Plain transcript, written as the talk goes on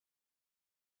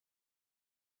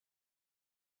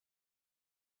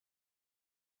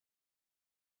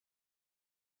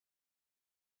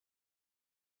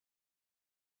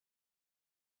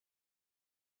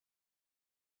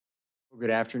Good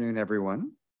afternoon,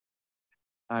 everyone.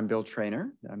 I'm Bill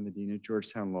Traynor. I'm the Dean of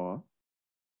Georgetown Law,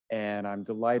 and I'm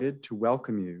delighted to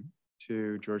welcome you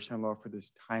to Georgetown Law for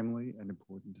this timely and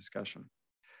important discussion.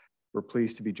 We're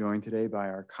pleased to be joined today by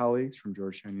our colleagues from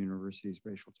Georgetown University's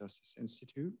Racial Justice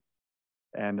Institute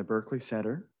and the Berkley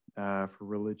Center for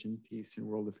Religion, Peace, and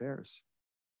World Affairs.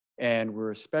 And we're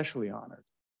especially honored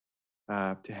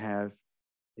to have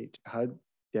HUD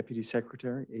Deputy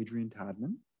Secretary Adrianne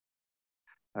Todman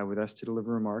with us to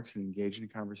deliver remarks and engage in a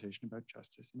conversation about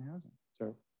justice and housing.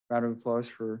 So, round of applause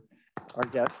for our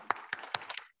guest.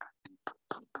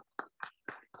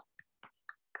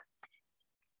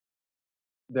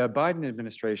 The Biden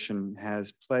administration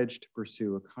has pledged to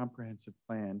pursue a comprehensive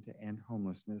plan to end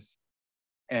homelessness,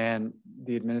 and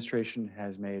the administration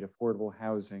has made affordable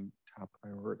housing a top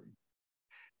priority.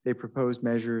 They proposed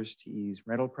measures to ease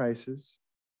rental prices,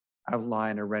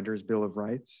 outline a renter's bill of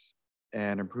rights,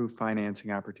 and improve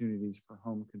financing opportunities for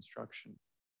home construction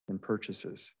and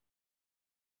purchases.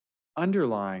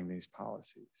 Underlying these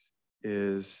policies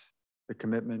is the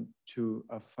commitment to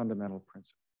a fundamental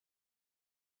principle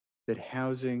that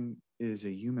housing is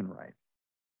a human right,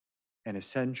 an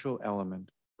essential element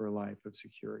for a life of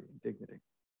security and dignity.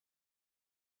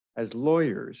 As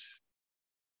lawyers,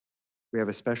 we have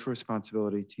a special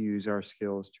responsibility to use our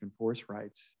skills to enforce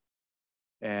rights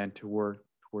and to work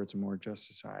towards a more just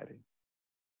society.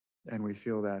 And we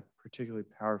feel that particularly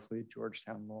powerfully at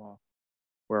Georgetown Law,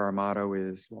 where our motto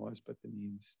is law is but the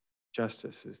means,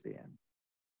 justice is the end.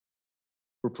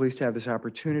 We're pleased to have this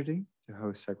opportunity to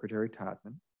host Secretary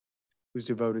Todman, who's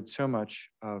devoted so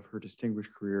much of her distinguished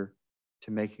career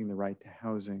to making the right to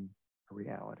housing a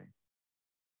reality.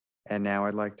 And now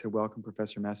I'd like to welcome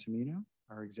Professor Massimino,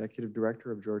 our Executive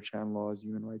Director of Georgetown Law's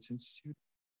Human Rights Institute,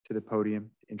 to the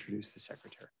podium to introduce the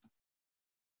Secretary.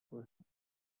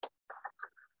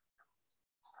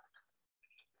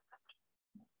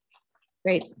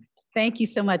 Great. Thank you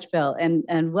so much, Bill,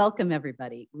 and welcome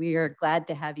everybody. We are glad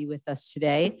to have you with us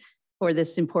today for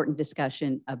this important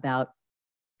discussion about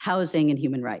housing and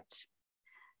human rights.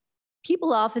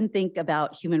 People often think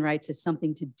about human rights as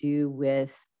something to do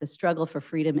with the struggle for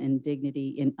freedom and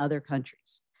dignity in other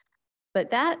countries. But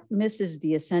that misses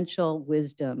the essential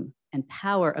wisdom and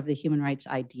power of the human rights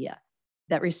idea,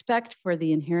 that respect for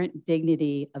the inherent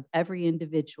dignity of every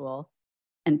individual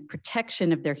and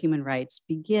protection of their human rights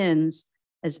begins,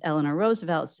 as Eleanor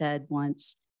Roosevelt said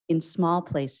once, in small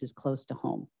places close to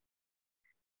home.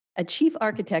 A chief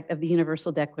architect of the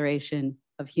Universal Declaration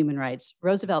of Human Rights,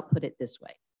 Roosevelt put it this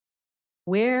way: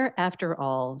 where, after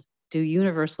all, do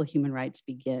universal human rights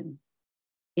begin?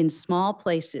 In small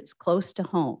places close to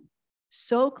home,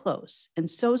 so close and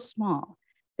so small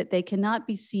that they cannot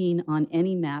be seen on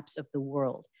any maps of the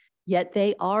world, yet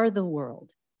they are the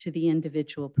world to the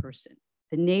individual person.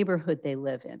 The neighborhood they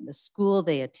live in, the school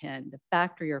they attend, the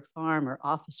factory or farm or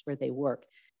office where they work.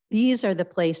 These are the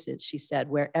places, she said,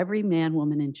 where every man,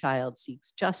 woman, and child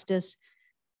seeks justice,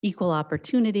 equal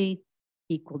opportunity,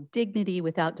 equal dignity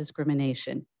without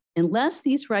discrimination. Unless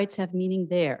these rights have meaning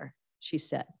there, she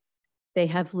said, they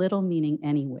have little meaning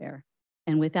anywhere.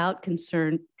 And without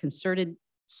concerted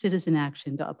citizen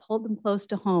action to uphold them close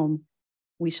to home,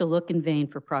 we shall look in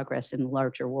vain for progress in the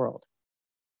larger world.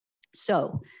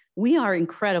 So, we are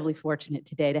incredibly fortunate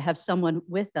today to have someone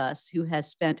with us who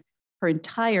has spent her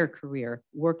entire career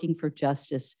working for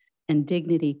justice and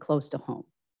dignity close to home.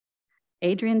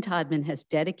 Adrianne Todman has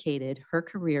dedicated her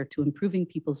career to improving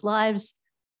people's lives,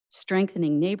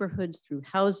 strengthening neighborhoods through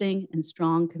housing and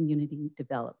strong community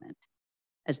development.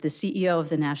 As the CEO of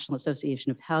the National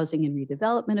Association of Housing and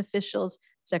Redevelopment Officials,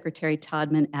 Secretary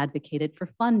Todman advocated for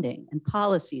funding and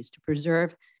policies to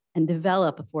preserve and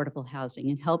develop affordable housing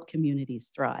and help communities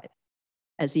thrive.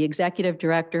 As the executive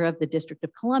director of the District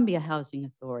of Columbia Housing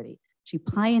Authority, she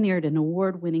pioneered an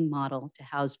award-winning model to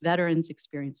house veterans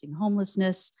experiencing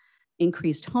homelessness,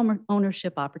 increased home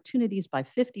ownership opportunities by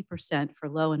 50% for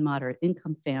low and moderate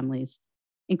income families,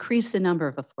 increased the number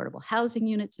of affordable housing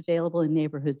units available in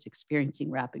neighborhoods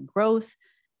experiencing rapid growth,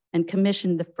 and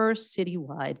commissioned the first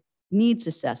citywide needs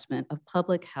assessment of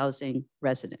public housing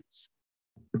residents.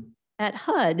 At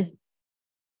HUD,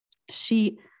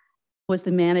 she was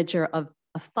the manager of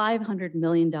a $500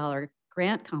 million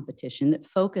grant competition that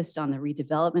focused on the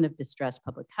redevelopment of distressed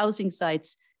public housing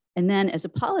sites. And then as a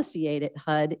policy aide at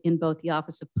HUD in both the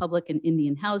Office of Public and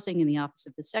Indian Housing and the Office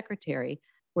of the Secretary,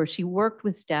 where she worked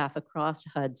with staff across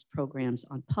HUD's programs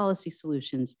on policy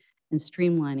solutions and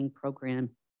streamlining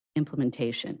program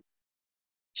implementation.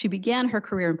 She began her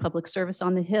career in public service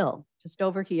on the Hill, just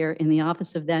over here in the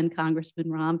office of then Congressman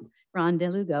Ron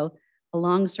DeLugo, a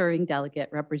long-serving delegate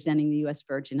representing the U.S.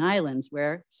 Virgin Islands,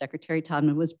 where Secretary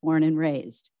Todman was born and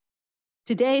raised.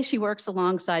 Today, she works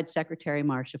alongside Secretary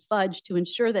Marcia Fudge to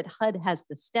ensure that HUD has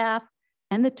the staff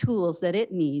and the tools that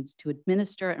it needs to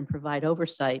administer and provide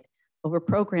oversight over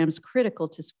programs critical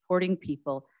to supporting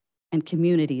people and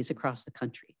communities across the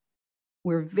country.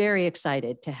 We're very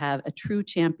excited to have a true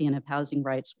champion of housing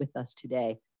rights with us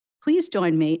today. Please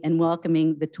join me in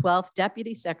welcoming the 12th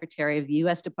Deputy Secretary of the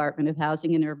U.S. Department of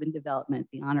Housing and Urban Development,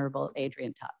 the Honorable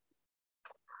Adrianne Todman.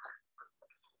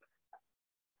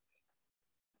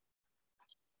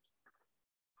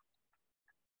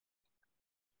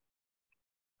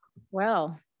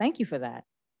 Well, thank you for that.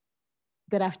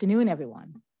 Good afternoon,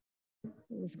 everyone.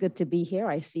 It's good to be here.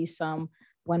 I see some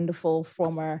wonderful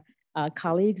former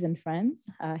colleagues and friends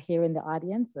here in the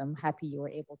audience. I'm happy you were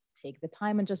able to take the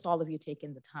time, and just all of you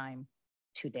taking the time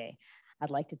today. I'd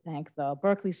like to thank the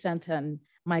Berkley Center and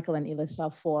Michael and Elisa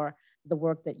for the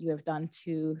work that you have done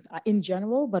to, in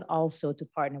general, but also to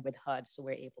partner with HUD, so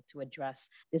we're able to address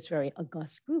this very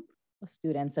august group of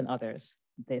students and others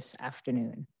this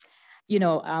afternoon. You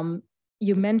know,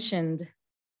 you mentioned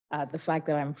the fact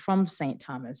that I'm from St.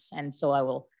 Thomas, and so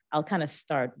I'll kind of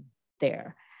start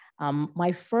there.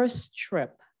 My first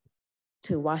trip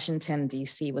to Washington,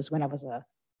 D.C. was when I was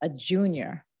a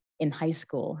junior in high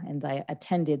school, and I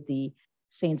attended the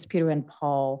St. Peter and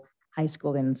Paul High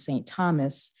School in St.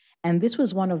 Thomas. And this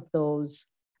was one of those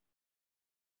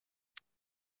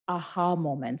aha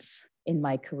moments in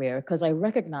my career, because I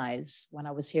recognized when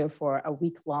I was here for a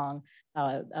week-long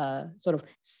sort of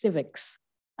civics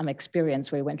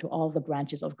experience, where we went to all the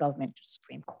branches of government,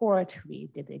 Supreme Court, we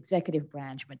did the executive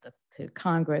branch, went to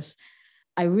Congress.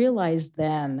 I realized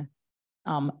then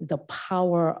the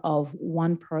power of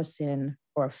one person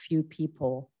or a few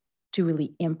people to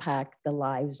really impact the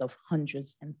lives of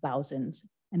hundreds and thousands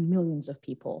and millions of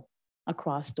people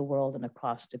across the world and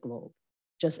across the globe.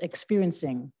 Just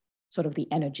experiencing sort of the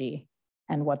energy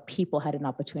and what people had an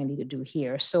opportunity to do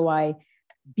here. So I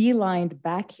beelined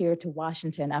back here to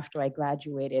Washington after I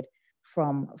graduated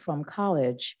from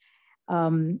college.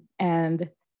 And,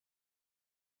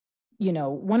 you know,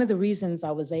 one of the reasons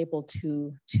I was able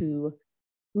to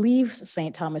leave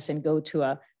St. Thomas and go to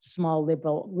a small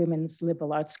women's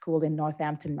liberal arts school in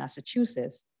Northampton,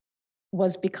 Massachusetts,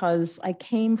 was because I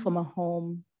came from a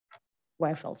home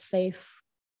where I felt safe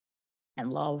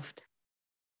and loved.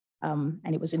 And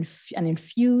it was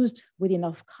infused with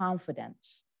enough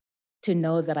confidence to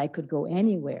know that I could go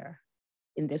anywhere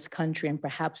in this country and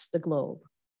perhaps the globe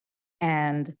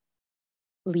and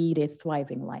lead a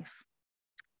thriving life.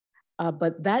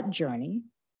 But that journey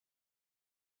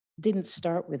didn't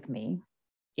start with me.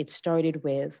 It started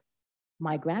with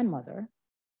my grandmother,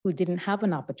 who didn't have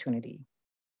an opportunity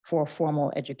for a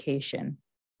formal education,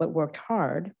 but worked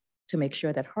hard to make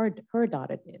sure that her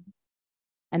daughter did.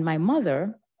 And my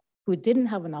mother, who didn't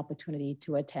have an opportunity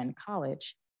to attend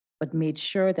college, but made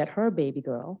sure that her baby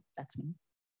girl, that's me,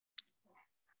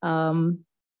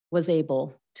 was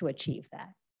able to achieve that.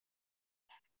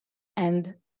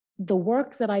 And the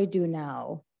work that I do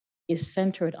now is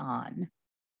centered on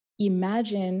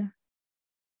I'm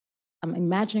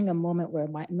imagining a moment where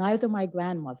neither my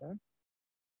grandmother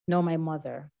nor my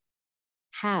mother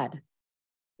had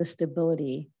the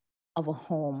stability of a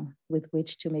home with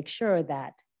which to make sure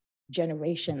that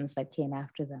generations that came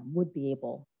after them would be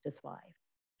able to thrive.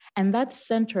 And that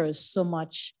centers so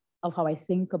much of how I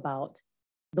think about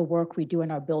the work we do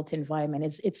in our built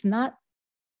environment. It's not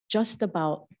just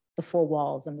about the four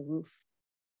walls and the roof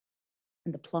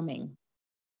and the plumbing.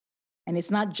 And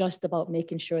it's not just about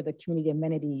making sure the community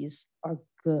amenities are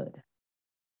good.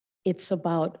 It's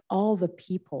about all the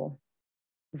people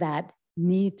that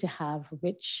need to have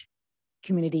rich,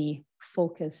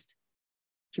 community-focused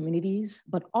communities,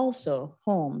 but also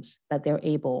homes that they're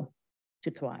able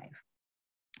to thrive.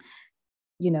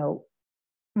 You know,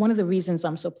 one of the reasons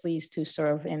I'm so pleased to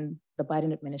serve in the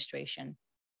Biden administration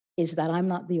is that I'm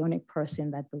not the only person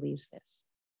that believes this.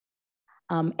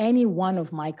 Any one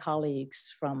of my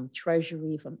colleagues from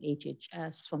Treasury, from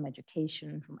HHS, from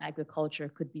Education, from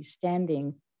Agriculture could be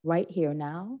standing right here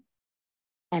now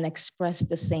and express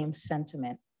the same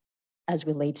sentiment as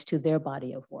relates to their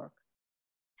body of work.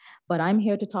 But I'm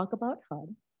here to talk about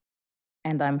HUD,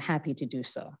 and I'm happy to do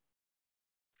so.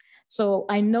 So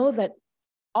I know that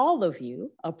all of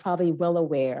you are probably well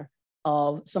aware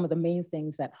of some of the main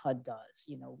things that HUD does.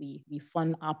 You know, we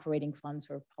fund operating funds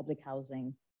for public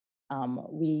housing.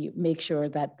 We make sure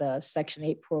that the Section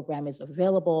 8 program is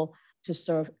available to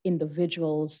serve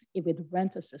individuals with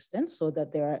rent assistance so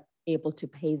that they're able to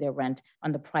pay their rent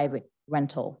on the private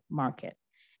rental market.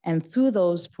 And through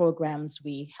those programs,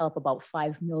 we help about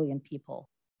 5 million people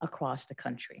across the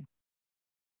country.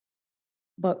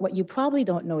 But what you probably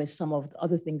don't know is some of the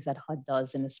other things that HUD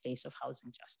does in the space of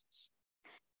housing justice.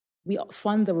 We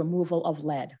fund the removal of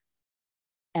lead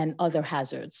and other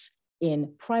hazards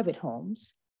in private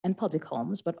homes and public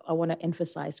homes, but I want to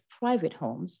emphasize private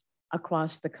homes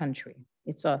across the country.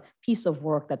 It's a piece of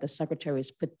work that the Secretary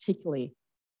is particularly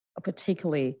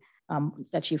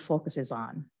that she focuses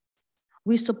on.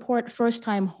 We support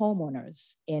first-time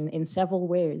homeowners in several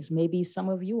ways. Maybe some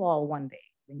of you all one day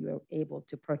when you're able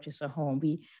to purchase a home.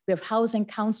 We have housing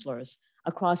counselors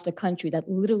across the country that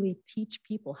literally teach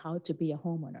people how to be a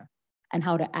homeowner and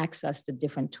how to access the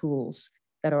different tools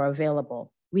that are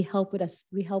available. We help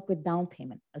with down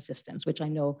payment assistance, which I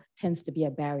know tends to be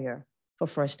a barrier for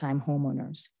first-time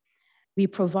homeowners. We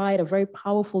provide a very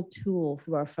powerful tool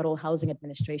through our Federal Housing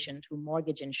Administration through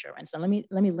mortgage insurance. And let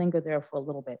me linger there for a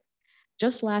little bit.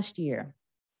 Just last year,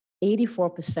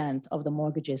 84% of the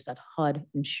mortgages that HUD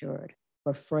insured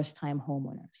were first-time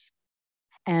homeowners.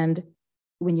 And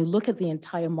when you look at the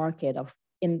entire market of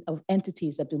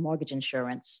entities that do mortgage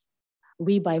insurance,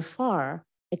 we by far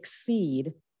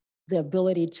exceed the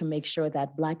ability to make sure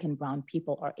that Black and brown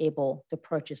people are able to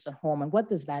purchase a home. And what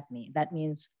does that mean? That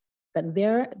means that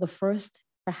they're the first,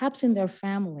 perhaps in their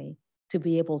family, to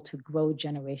be able to grow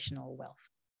generational wealth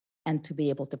and to be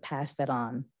able to pass that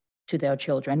on to their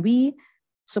children. We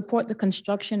support the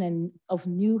construction of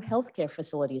new healthcare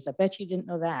facilities. I bet you didn't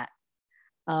know that.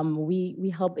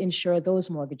 We help insure those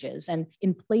mortgages. And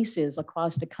in places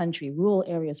across the country, rural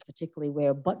areas particularly,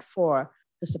 where but for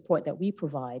the support that we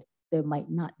provide, there might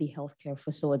not be healthcare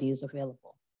facilities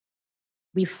available.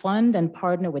 We fund and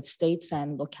partner with states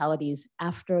and localities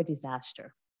after a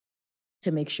disaster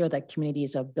to make sure that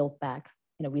communities are built back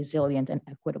in a resilient and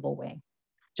equitable way.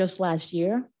 Just last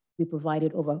year, we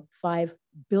provided over $5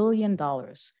 billion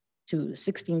to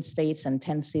 16 states and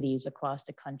 10 cities across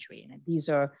the country. And these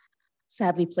are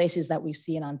sadly places that we've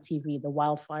seen on TV, the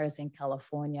wildfires in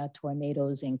California,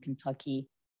 tornadoes in Kentucky,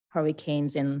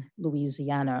 hurricanes in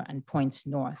Louisiana, and points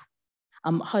north.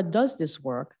 HUD does this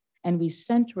work, and we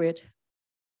center it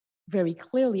very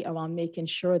clearly around making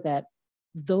sure that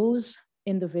those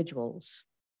individuals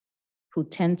who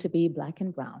tend to be Black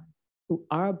and brown, who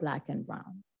are Black and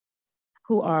brown,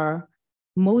 who are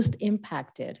most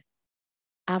impacted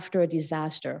after a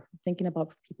disaster, thinking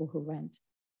about people who rent,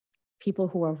 people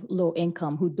who are low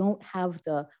income, who don't have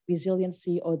the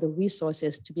resiliency or the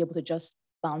resources to be able to just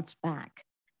bounce back.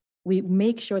 We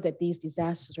make sure that these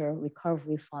disaster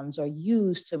recovery funds are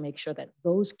used to make sure that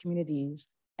those communities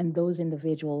and those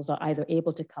individuals are either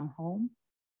able to come home,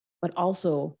 but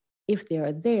also if they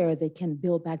are there, they can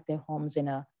build back their homes in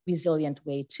a resilient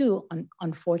way too,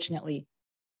 unfortunately,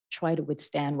 try to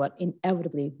withstand what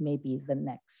inevitably may be the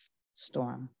next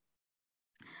storm.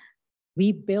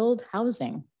 We build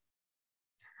housing.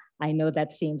 I know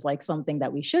that seems like something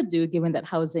that we should do given that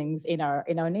housing's in our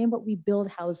name, but we build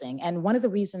housing. And one of the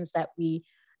reasons that we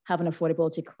have an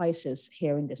affordability crisis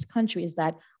here in this country is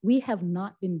that we have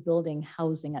not been building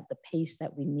housing at the pace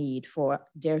that we need for,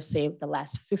 dare say, the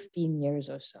last 15 years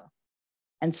or so.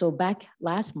 And so back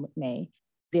last May,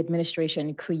 the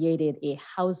administration created a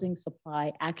housing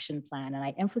supply action plan. And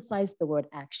I emphasize the word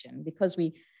action because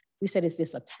we said, is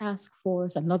this a task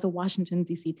force, another Washington,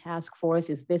 D.C. task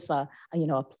force? Is this a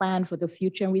plan for the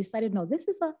future? And we decided, no, this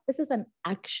is an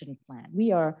action plan.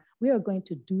 We are going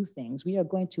to do things. We are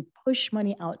going to push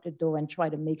money out the door and try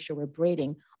to make sure we're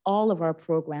braiding all of our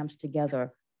programs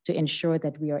together to ensure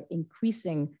that we are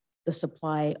increasing the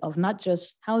supply of not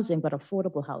just housing, but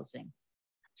affordable housing.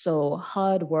 So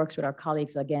HUD works with our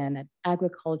colleagues, again, at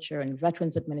Agriculture and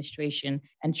Veterans Administration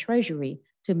and Treasury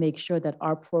to make sure that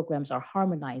our programs are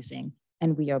harmonizing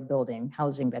and we are building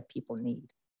housing that people need.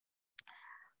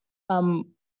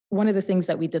 One of the things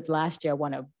that we did last year I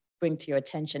want to bring to your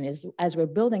attention is as we're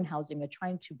building housing, we're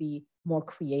trying to be more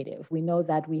creative. We know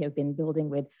that we have been building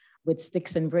with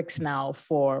sticks and bricks now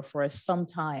for some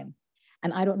time.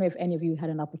 And I don't know if any of you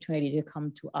had an opportunity to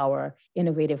come to our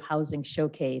innovative housing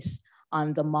showcase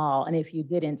on the mall. And if you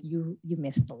didn't, you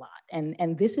missed a lot.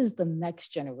 And this is the next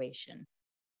generation,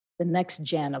 the next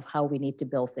gen of how we need to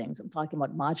build things. I'm talking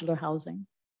about modular housing.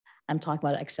 I'm talking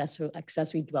about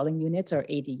accessory dwelling units or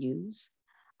ADUs,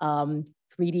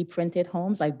 3D printed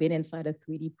homes. I've been inside a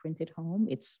 3D printed home.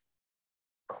 It's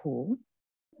cool.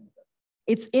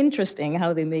 It's interesting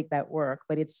how they make that work,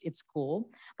 but it's cool.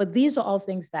 But these are all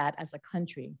things that as a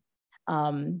country,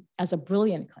 as a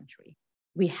brilliant country,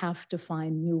 we have to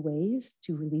find new ways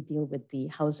to really deal with the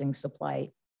housing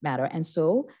supply matter. And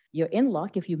so you're in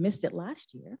luck if you missed it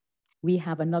last year. We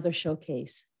have another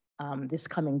showcase this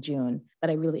coming June, that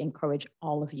I really encourage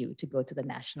all of you to go to the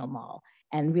National Mall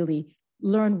and really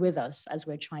learn with us as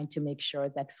we're trying to make sure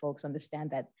that folks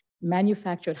understand that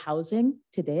manufactured housing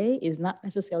today is not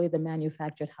necessarily the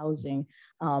manufactured housing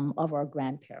of our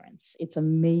grandparents. It's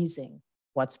amazing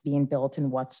what's being built and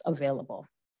what's available.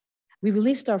 We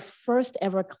released our first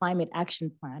ever climate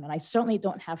action plan, and I certainly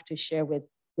don't have to share with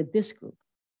this group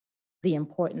the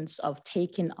importance of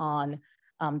taking on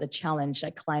the challenge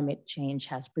that climate change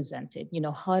has presented. You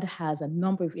know, HUD has a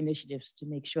number of initiatives to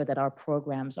make sure that our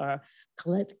programs are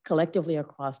collectively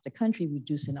across the country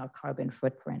reducing our carbon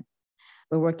footprint.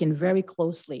 We're working very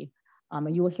closely,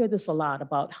 and you will hear this a lot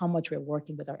about how much we're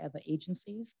working with our other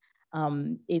agencies.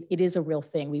 It is a real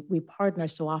thing. We partner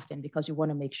so often because we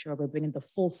want to make sure we're bringing the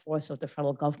full force of the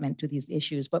federal government to these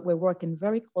issues, but we're working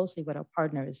very closely with our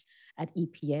partners at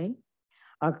EPA,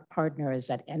 our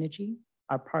partners at Energy,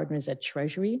 our partners at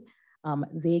Treasury.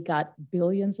 They got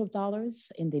billions of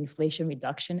dollars in the Inflation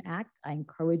Reduction Act. I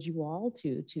encourage you all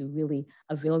to really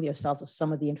avail yourselves of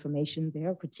some of the information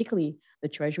there, particularly the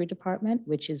Treasury Department,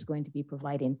 which is going to be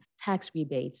providing tax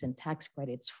rebates and tax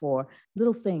credits for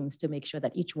little things to make sure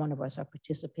that each one of us are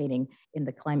participating in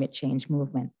the climate change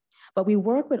movement. But we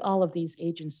work with all of these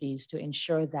agencies to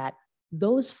ensure that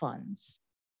those funds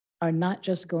are not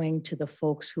just going to the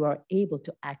folks who are able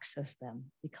to access them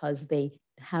because they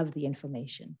have the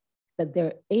information, that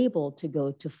they're able to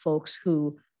go to folks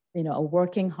who, you know, are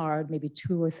working hard, maybe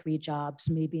 2 or 3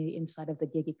 jobs, maybe inside of the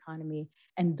gig economy,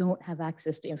 and don't have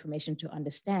access to information to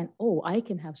understand, oh, I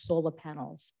can have solar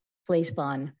panels placed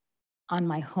on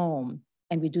my home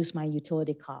and reduce my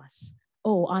utility costs.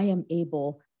 Oh, I am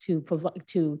able to provide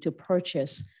to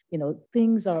purchase, you know,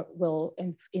 things will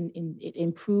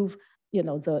improve, you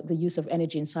know, the use of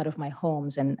energy inside of my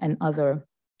homes and other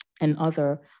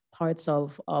parts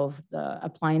of the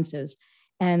appliances.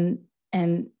 And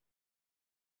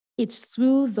it's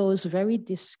through those very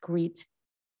discrete,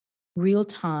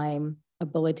 real-time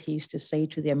abilities to say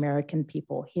to the American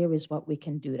people, here is what we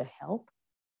can do to help,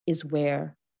 is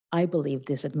where I believe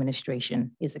this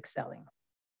administration is excelling.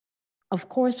 Of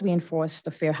course, we enforce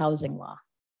the Fair Housing Law.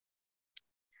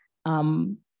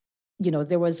 You know,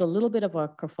 there was a little bit of a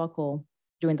kerfuffle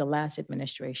during the last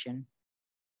administration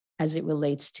as it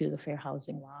relates to the Fair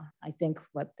Housing Law. I think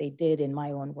what they did, in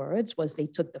my own words, was they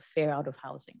took the fair out of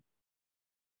housing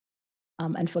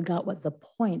and forgot what the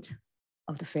point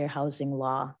of the Fair Housing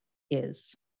Law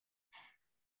is.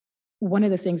 One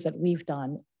of the things that we've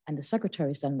done, and the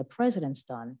Secretary's done, and the President's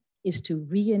done, is to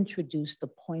reintroduce the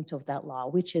point of that law,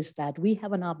 which is that we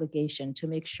have an obligation to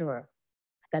make sure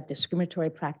that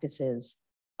discriminatory practices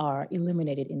are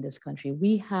eliminated in this country.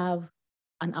 We have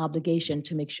an obligation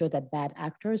to make sure that bad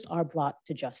actors are brought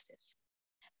to justice.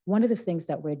 One of the things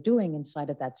that we're doing inside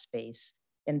of that space,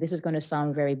 and this is going to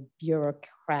sound very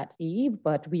bureaucrat-y,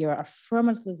 but we are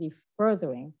affirmatively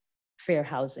furthering fair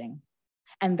housing.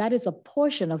 And that is a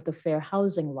portion of the Fair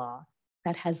Housing Law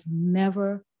that has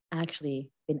never actually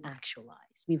been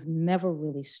actualized. We've never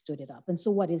really stood it up. And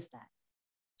so what is that?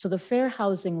 So the Fair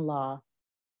Housing Law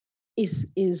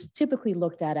is typically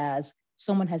looked at as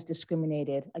someone has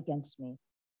discriminated against me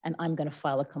and I'm going to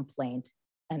file a complaint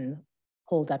and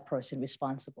hold that person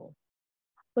responsible.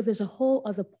 But there's a whole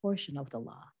other portion of the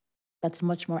law that's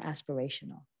much more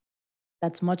aspirational.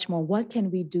 That's much more, what can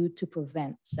we do to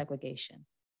prevent segregation?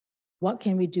 What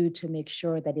can we do to make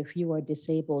sure that if you are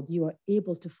disabled, you are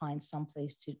able to find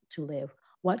someplace to live?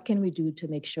 What can we do to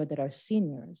make sure that our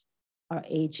seniors are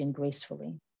aging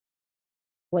gracefully?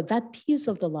 What that piece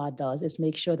of the law does is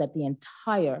make sure that the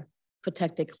entire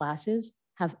protected classes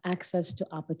have access to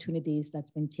opportunities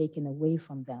that's been taken away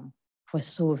from them for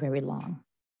so very long.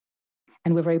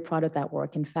 And we're very proud of that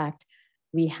work. In fact,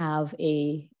 we have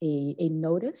a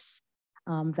notice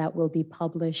that will be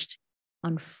published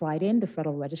on Friday in the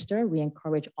Federal Register. We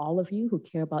encourage all of you who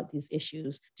care about these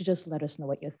issues to just let us know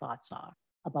what your thoughts are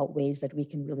about ways that we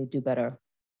can really do better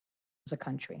as a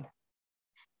country.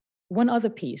 One other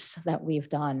piece that we've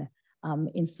done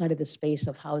inside of the space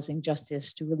of housing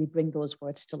justice to really bring those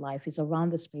words to life is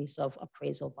around the space of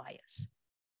appraisal bias.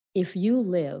 If you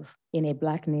live in a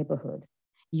Black neighborhood,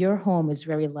 your home is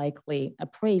very likely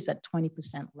appraised at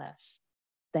 20% less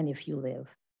than if you live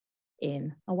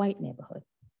in a white neighborhood.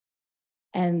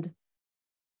 And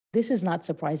this is not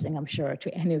surprising, I'm sure,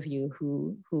 to any of you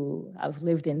who have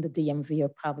lived in the DMV or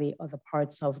probably other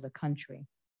parts of the country.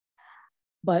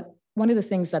 But one of the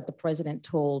things that the President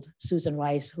told Susan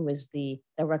Rice, who is the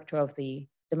director of the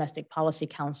Domestic Policy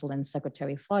Council, and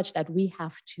Secretary Fudge, that we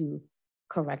have to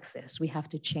correct this, we have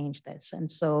to change this.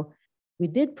 And so we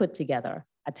did put together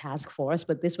a task force,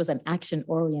 but this was an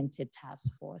action-oriented task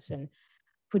force. And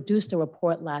produced a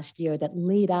report last year that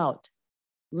laid out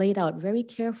very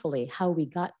carefully how we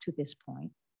got to this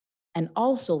point, and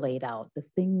also laid out the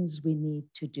things we need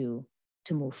to do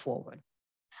to move forward.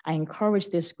 I encourage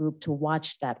this group to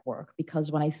watch that work,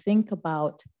 because when I think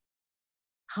about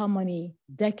how many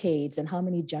decades and how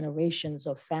many generations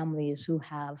of families who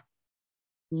have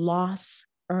lost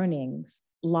earnings,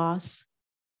 lost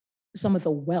some of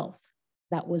the wealth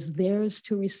that was theirs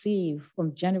to receive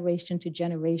from generation to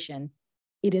generation,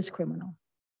 it is criminal,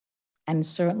 and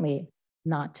certainly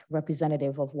not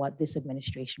representative of what this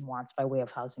administration wants by way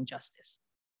of housing justice.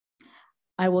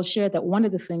 I will share that one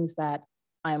of the things that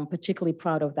I'm particularly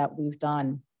proud of that we've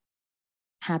done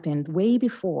happened way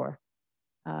before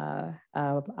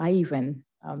I even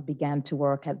began to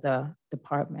work at the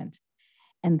department.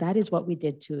 And that is what we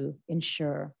did to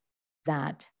ensure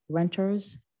that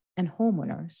renters and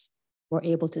homeowners were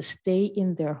able to stay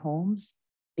in their homes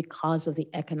because of the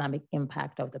economic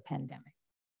impact of the pandemic.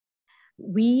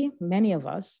 Many of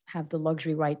us, have the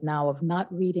luxury right now of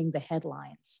not reading the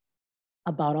headlines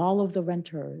about all of the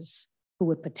renters who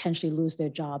would potentially lose their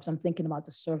jobs. I'm thinking about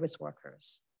the service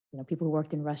workers, people who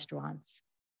worked in restaurants,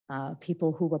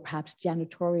 people who were perhaps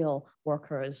janitorial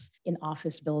workers in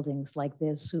office buildings like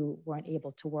this who weren't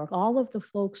able to work. All of the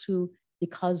folks who,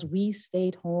 because we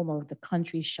stayed home or the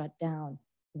country shut down,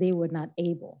 they were not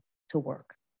able to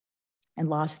work and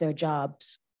lost their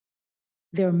jobs.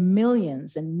 There are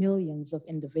millions and millions of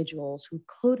individuals who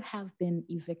could have been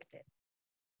evicted,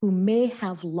 who may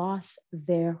have lost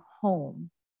their home.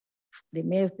 Their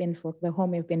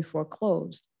home may have been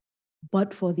foreclosed,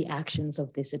 but for the actions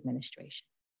of this administration.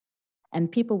 And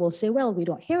people will say, well, we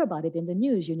don't hear about it in the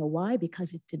news. You know why?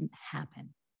 Because it didn't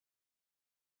happen.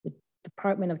 The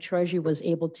Department of Treasury was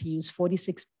able to use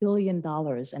 $46 billion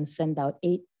and send out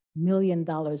 $8 million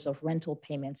of rental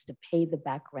payments to pay the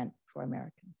back rent for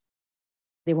Americans.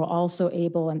 They were also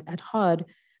able, and at HUD,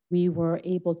 we were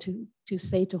able to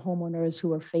say to homeowners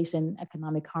who are facing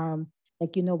economic harm,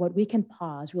 like, you know what, we can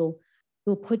pause. We'll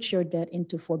put your debt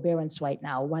into forbearance right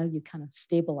now while you kind of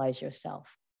stabilize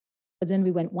yourself. But then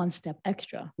we went one step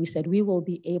extra. We said, we will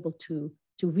be able to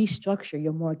restructure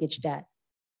your mortgage debt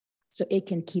so it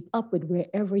can keep up with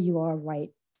wherever you are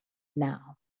right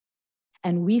now.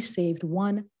 And we saved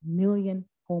 1 million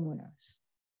homeowners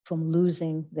from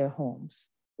losing their homes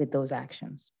with those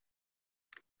actions.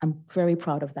 I'm very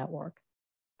proud of that work.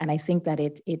 And I think that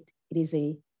it is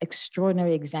an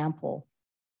extraordinary example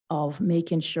of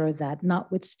making sure that,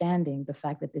 notwithstanding the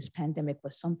fact that this pandemic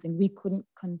was something we couldn't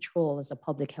control as a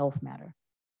public health matter,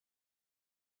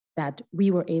 that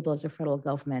we were able as a federal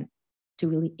government to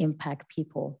really impact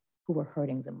people who were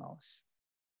hurting the most.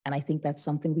 And I think that's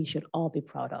something we should all be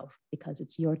proud of, because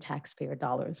it's your taxpayer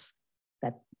dollars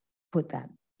that put that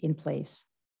in place.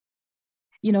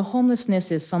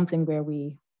 Homelessness is something where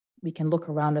we can look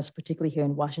around us, particularly here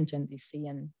in Washington, D.C.,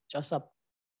 and just up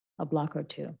a block or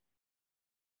two.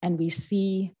 And we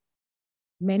see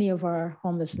many of our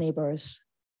homeless neighbors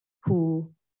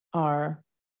who are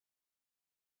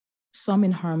some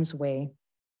in harm's way,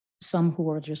 some who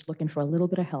are just looking for a little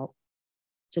bit of help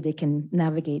so they can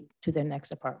navigate to their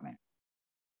next apartment.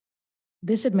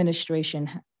 This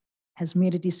administration has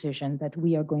made a decision that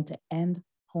we are going to end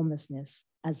homelessness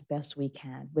as best we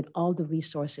can with all the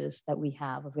resources that we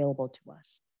have available to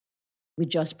us. We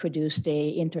just produced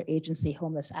a interagency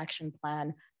homeless action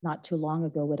plan not too long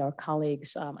ago with our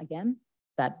colleagues, again,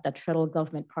 that federal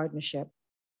government partnership.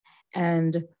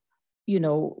 And,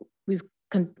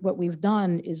 what we've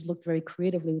done is look very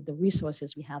creatively with the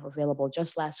resources we have available.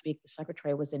 Just last week, the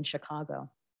Secretary was in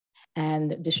Chicago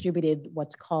and distributed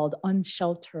what's called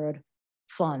unsheltered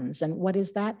funds. And what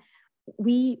is that?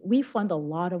 We fund a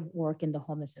lot of work in the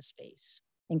homelessness space,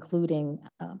 including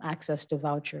access to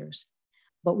vouchers.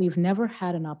 But we've never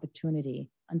had an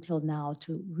opportunity until now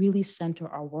to really center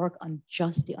our work on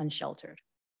just the unsheltered.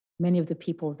 Many of the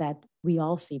people that we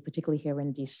all see, particularly here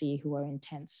in DC, who are in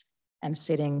tents and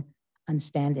sitting and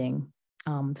standing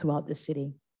throughout the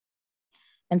city.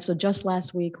 And so just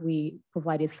last week, we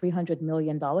provided $300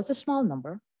 million, a small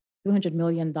number, $300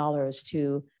 million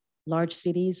to large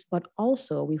cities, but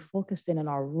also we focused in on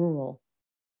our rural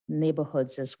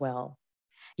neighborhoods as well.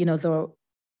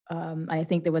 I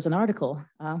think there was an article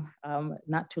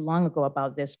not too long ago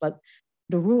about this, but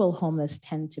the rural homeless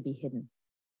tend to be hidden.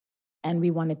 And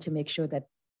we wanted to make sure that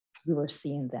we were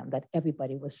seeing them, that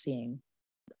everybody was seeing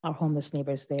our homeless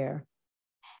neighbors there.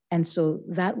 And so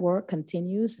that work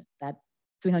continues. That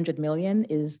 300 million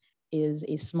is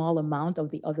a small amount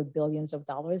of the other billions of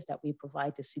dollars that we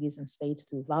provide to cities and states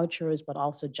through vouchers, but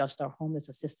also just our homeless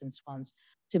assistance funds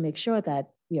to make sure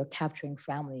that we are capturing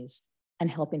families and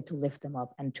helping to lift them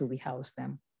up and to rehouse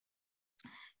them.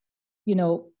 You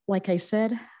know, like I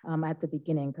said at the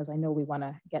beginning, because I know we want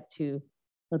to get to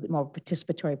a little bit more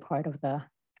participatory part of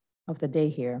the day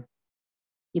here.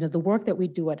 You know, the work that we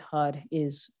do at HUD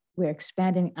is we're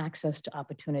expanding access to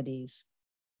opportunities,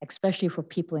 especially for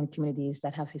people in communities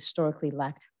that have historically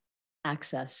lacked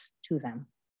access to them.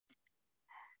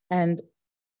 And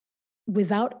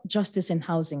without justice in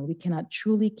housing, we cannot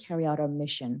truly carry out our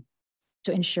mission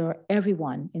to ensure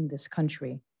everyone in this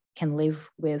country can live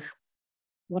with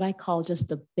what I call just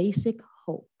the basic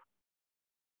hope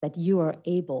that you are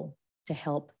able to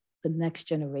help the next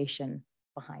generation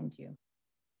behind you.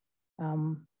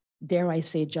 Dare I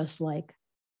say, just like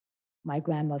my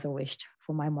grandmother wished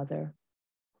for my mother,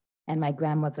 and my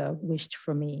grandmother wished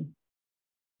for me,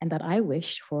 and that I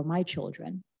wished for my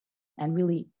children, and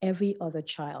really every other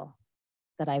child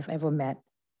that I've ever met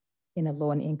in a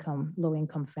low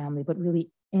income family, but really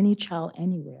any child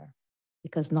anywhere,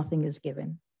 because nothing is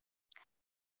given.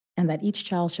 And that each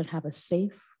child should have a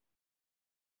safe,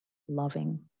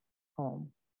 loving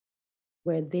home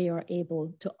where they are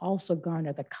able to also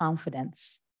garner the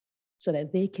confidence so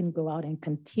that they can go out and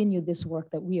continue this work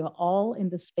that we are all in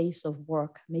the space of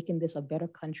work, making this a better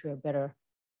country, a better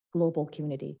global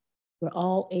community. We're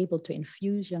all able to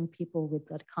infuse young people with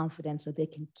that confidence so they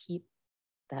can keep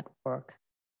that work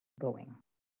going.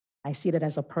 I see that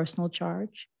as a personal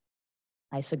charge.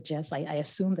 I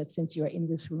assume that since you're in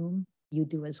this room, you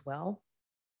do as well.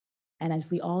 And as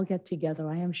we all get together,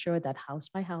 I am sure that house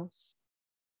by house,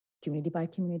 community by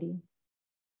community,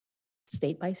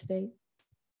 state by state,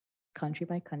 country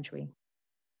by country,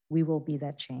 we will be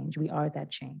that change. We are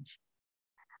that change.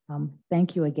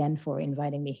 Thank you again for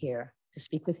inviting me here to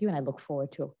speak with you, and I look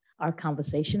forward to our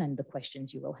conversation and the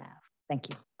questions you will have. Thank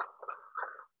you.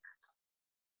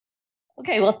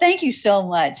 Okay, well, thank you so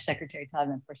much, Secretary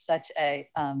Todman, for such a,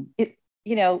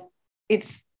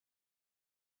 it's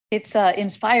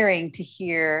inspiring to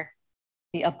hear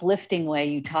the uplifting way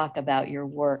you talk about your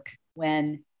work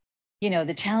when,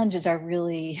 the challenges are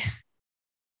really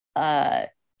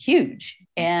huge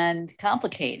and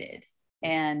complicated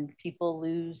and people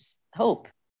lose hope.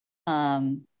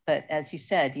 But as you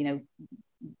said,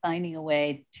 finding a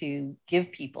way to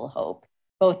give people hope,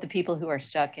 both the people who are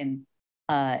stuck in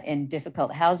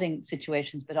difficult housing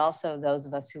situations, but also those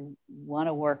of us who want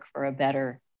to work for a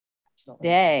better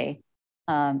day.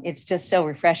 It's just so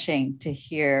refreshing to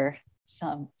hear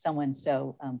someone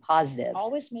so positive.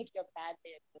 Always make your bad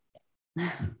day a good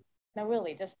day. No,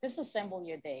 really, just disassemble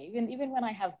your day. Even when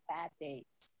I have bad days,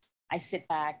 I sit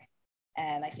back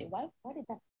and I say, why did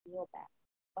that feel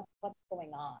bad? What's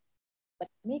going on? But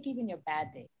make even your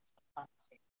bad days a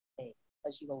positive day,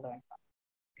 because you will learn from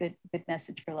it. Good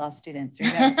message for law students.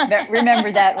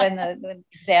 Remember that when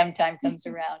exam time comes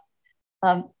around.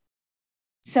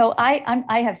 So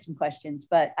I have some questions,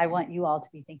 but I want you all to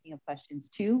be thinking of questions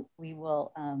too. We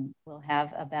will we'll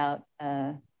have about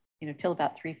till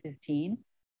about 3:15.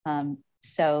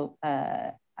 So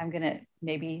I'm gonna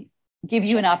maybe give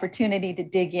you an opportunity to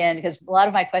dig in, because a lot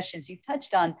of my questions you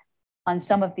touched on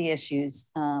some of the issues,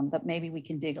 but maybe we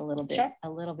can dig a little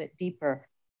bit deeper.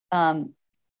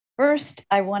 First,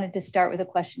 I wanted to start with a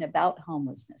question about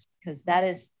homelessness, because that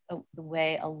is the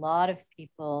way a lot of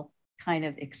people kind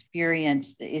of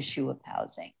experience the issue of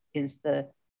housing, is the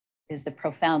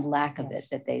profound lack of it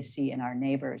that they see in our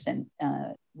neighbors. And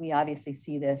we obviously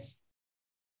see this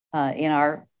in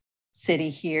our city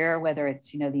here, whether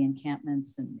it's, the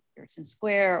encampments in Pearson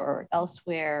Square or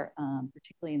elsewhere,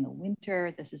 particularly in the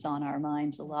winter. This is on our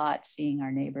minds a lot, seeing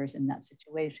our neighbors in that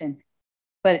situation.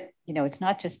 But, it's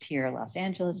not just here. Los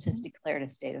Angeles has declared a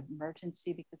state of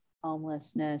emergency because of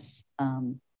homelessness.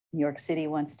 New York City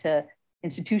wants to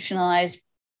institutionalize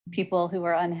people who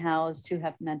are unhoused, who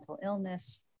have mental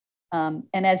illness. And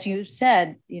as you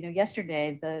said,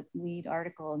 yesterday, the lead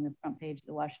article in the front page of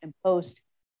the Washington Post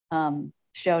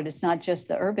showed it's not just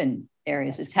the urban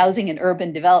areas, it's housing and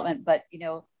urban development, but,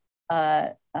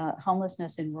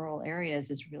 homelessness in rural areas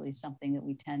is really something that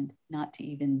we tend not to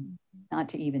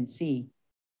even see.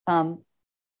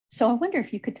 So I wonder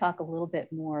if you could talk a little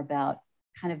bit more about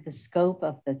kind of the scope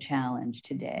of the challenge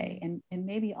today, and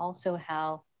maybe also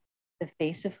how the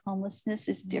face of homelessness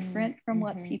is different from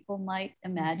what people might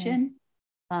imagine,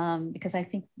 because I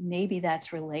think maybe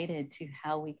that's related to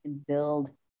how we can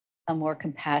build a more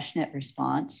compassionate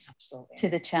response to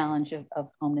the challenge of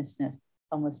homelessness.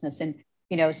 And,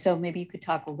 so maybe you could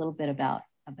talk a little bit about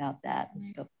that, the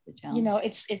scope of the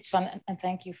challenge. And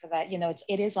thank you for that.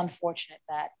 It is unfortunate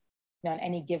that, on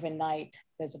any given night,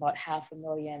 there's about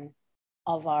 500,000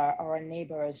 of our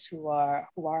neighbors who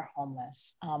are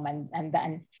homeless,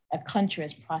 and a country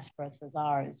as prosperous as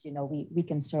ours, you know, we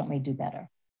can certainly do better.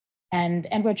 And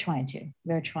we're trying to.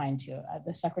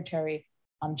 The Secretary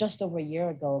just over a year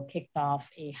ago kicked off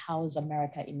a House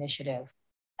America initiative.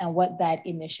 And what that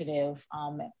initiative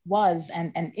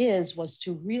was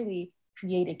to really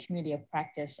create a community of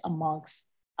practice amongst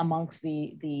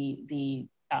the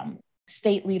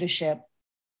state leadership,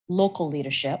 local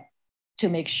leadership, to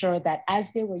make sure that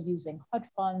as they were using HUD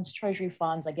funds, Treasury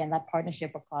funds, again, that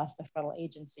partnership across the federal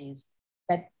agencies,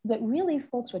 that really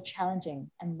folks were challenging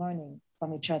and learning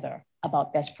from each other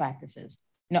about best practices.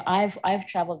 You know, I've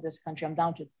traveled this country. I'm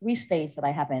down to 3 states that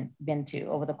I haven't been to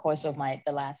over the course of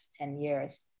the last 10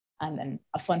 years. And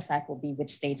a fun fact will be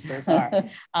which states those are.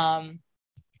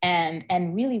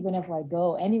 And really, whenever I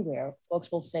go anywhere,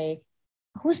 folks will say,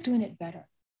 who's doing it better?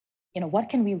 You know, what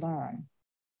can we learn?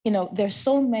 You know, there's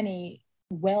so many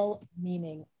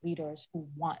well-meaning leaders who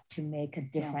want to make a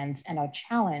difference and are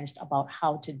challenged about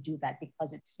how to do that,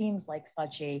 because it seems like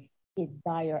such a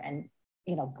dire and,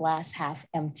 you know, glass half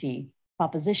empty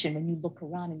proposition when you look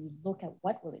around and you look at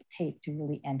what will it take to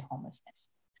really end homelessness.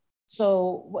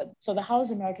 So the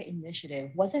House America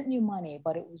initiative wasn't new money,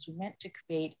 but it was meant to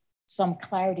create some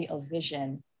clarity of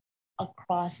vision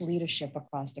across leadership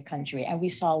across the country. And we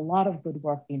saw a lot of good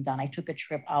work being done. I took a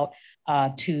trip out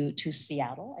to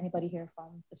Seattle. Anybody here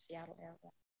from the Seattle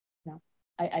area? No,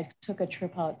 I took a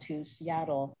trip out to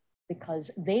Seattle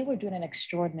because they were doing an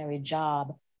extraordinary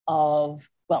job of,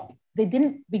 well, they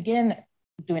didn't begin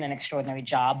doing an extraordinary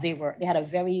job. They had a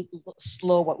very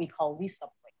slow, what we call lease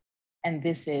up rate. And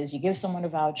this is, you give someone a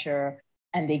voucher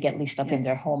and they get leased up in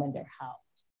their home and their house.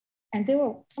 And they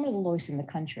were some of the lowest in the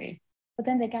country. But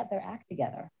then they got their act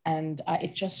together and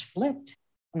it just flipped.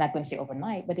 I'm not going to say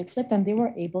overnight, but it flipped and they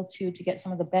were able to get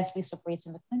some of the best lease-up rates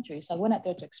in the country. So I went out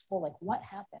there to explore like what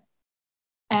happened.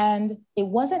 And it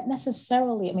wasn't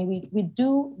necessarily, I mean, we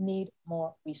do need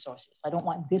more resources. I don't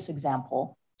want this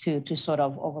example to sort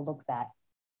of overlook that.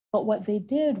 But what they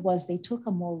did was they took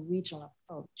a more regional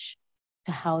approach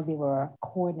to how they were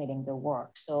coordinating their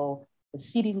work. So the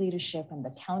city leadership and the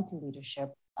county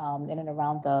leadership in and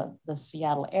around the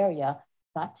Seattle area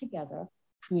got together,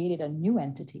 created a new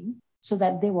entity so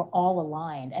that they were all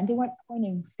aligned and they weren't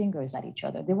pointing fingers at each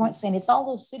other. They weren't saying it's all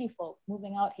those city folk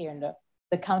moving out here, and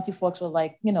the county folks were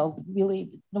like, you know,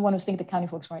 really, no one was thinking the county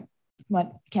folks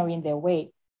weren't carrying their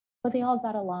weight, but they all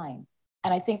got aligned.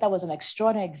 And I think that was an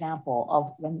extraordinary example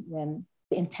of when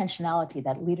the intentionality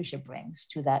that leadership brings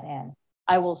to that end.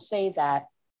 I will say that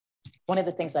one of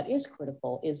the things that is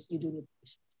critical is you do need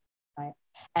resources. Right?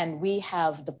 And we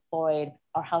have deployed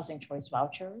our housing choice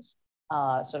vouchers,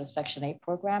 sort of Section 8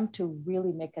 program, to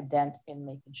really make a dent in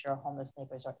making sure homeless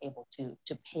neighbors are able to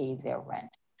pay their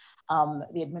rent.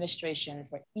 The administration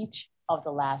for each of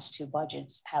the last 2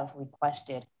 budgets have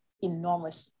requested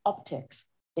enormous upticks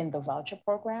in the voucher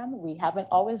program. We haven't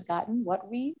always gotten what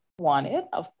we wanted,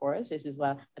 of course. This is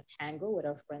a tangle with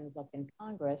our friends up in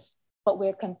Congress. But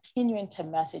we're continuing to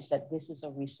message that this is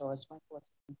a resource,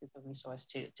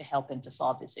 to help and to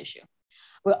solve this issue.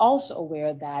 We're also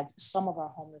aware that some of our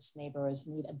homeless neighbors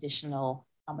need additional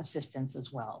assistance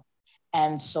as well.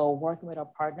 And so working with our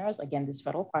partners, again, this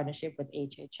federal partnership with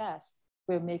HHS,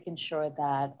 we're making sure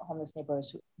that homeless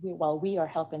neighbors, while we are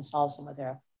helping solve some of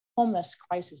their homeless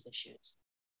crisis issues,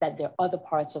 that there are other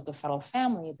parts of the federal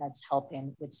family that's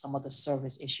helping with some of the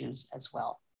service issues as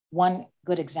well. One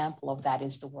good example of that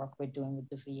is the work we're doing with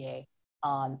the VA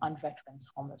on veterans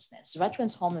homelessness.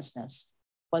 Veterans homelessness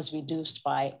was reduced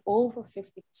by over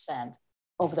 50%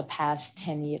 over the past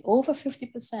 10 years, over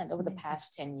 50% over the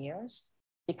past 10 years,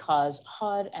 because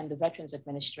HUD and the Veterans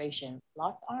Administration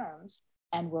locked arms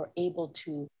and were able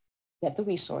to get the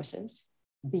resources,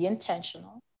 be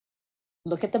intentional,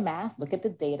 look at the math, look at the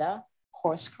data,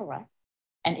 course correct,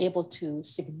 and able to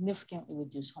significantly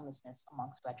reduce homelessness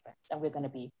amongst veterans. And we're going to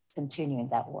be continuing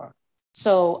that work.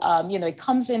 So, you know, it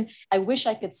comes in, I wish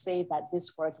I could say that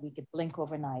this work, we could blink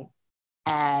overnight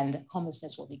and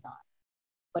homelessness will be gone.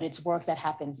 But it's work that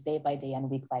happens day by day and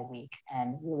week by week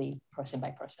and really person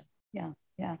by person. Yeah,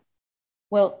 yeah.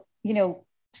 Well, you know,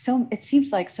 so it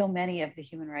seems like so many of the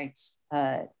human rights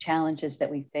challenges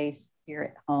that we face here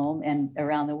at home and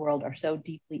around the world are so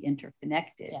deeply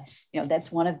interconnected. Yes. You know,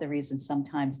 that's one of the reasons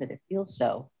sometimes that it feels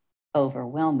so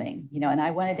overwhelming, you know, and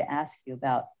I wanted to ask you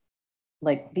about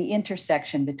like the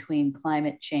intersection between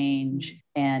climate change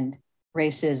and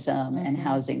racism and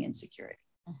housing insecurity.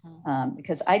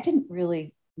 Because I didn't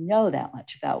really know that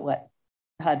much about what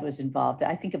HUD was involved in.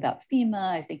 I think about FEMA,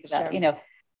 I think about, you know,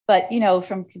 but, you know,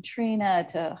 from Katrina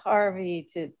to Harvey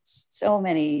to so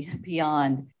many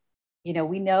beyond, you know,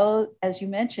 we know, as you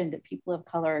mentioned, that people of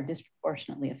color are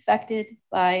disproportionately affected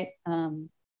by the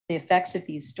effects of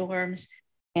these storms,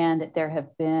 and that there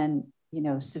have been, you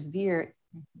know, severe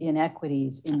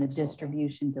inequities in the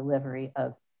distribution delivery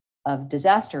of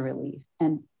disaster relief.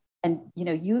 And you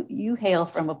know, you hail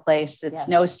from a place that's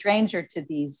no stranger to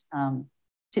these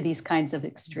kinds of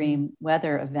extreme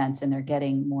weather events, and they're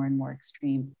getting more and more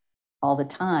extreme all the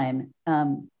time.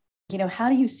 You know, how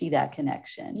do you see that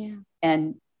connection? Yeah.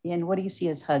 And what do you see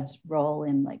as HUD's role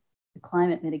in like the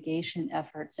climate mitigation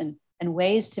efforts and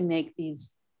ways to make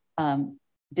these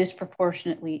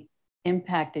disproportionately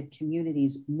impacted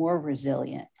communities more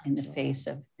resilient in the face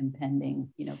of impending,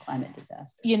 you know, climate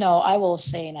disaster? You know, I will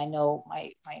say, and I know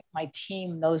my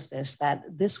team knows this, that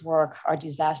this work, our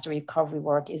disaster recovery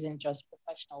work, isn't just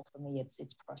professional for me,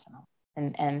 it's personal.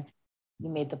 And you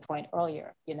made the point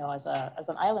earlier, you know, as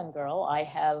an island girl, I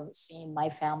have seen my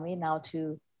family now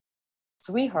to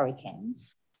 3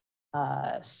 hurricanes.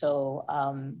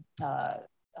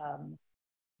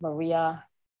 Maria,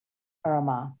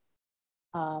 Irma,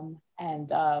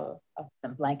 and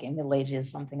I'm blanking, Middle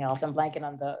Ages, something else. I'm blanking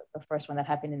on the first one that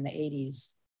happened in the 80s,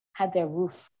 had their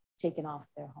roof taken off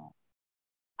their home.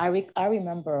 I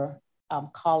remember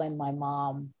calling my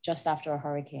mom just after a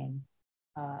hurricane,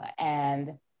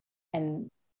 and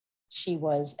she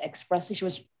was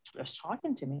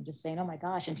talking to me, just saying, oh my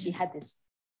gosh, and she had this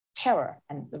terror,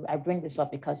 and I bring this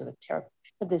up because of the terror,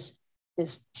 but this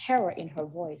terror in her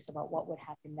voice about what would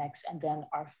happen next, and then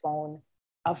our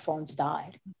phones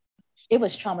died. It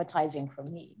was traumatizing for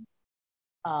me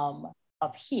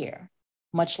up here,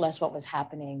 much less what was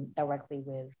happening directly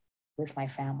with my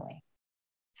family.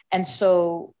 And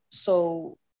so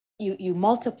you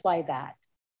multiply that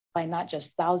by not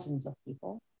just thousands of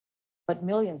people, but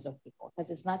millions of people,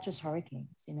 because it's not just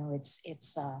hurricanes, you know, it's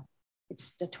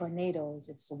the tornadoes,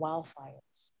 it's the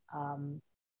wildfires.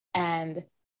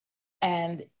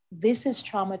 And this is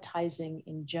traumatizing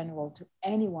in general to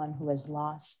anyone who has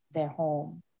lost their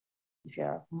home. If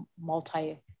you're a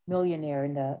multi-millionaire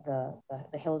in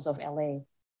the hills of LA,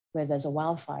 where there's a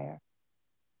wildfire.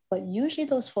 But usually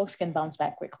those folks can bounce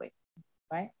back quickly,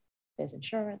 right? There's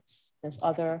insurance, there's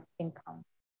other income.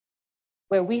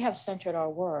 Where we have centered our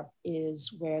work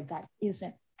is where that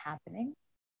isn't happening,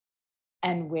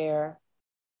 and where,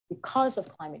 because of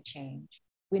climate change,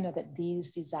 we know that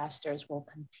these disasters will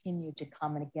continue to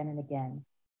come and again,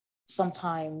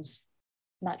 sometimes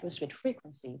not just with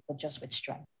frequency, but just with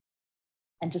strength,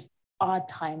 and just odd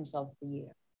times of the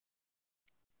year.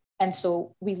 And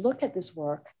so we look at this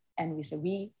work and we say,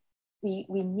 we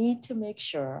need to make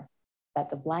sure that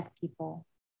the Black people,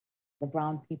 the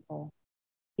brown people,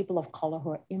 people of color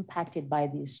who are impacted by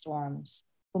these storms,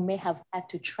 who may have had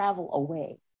to travel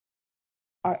away,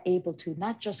 are able to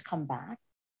not just come back,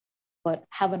 but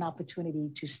have an opportunity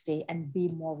to stay and be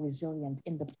more resilient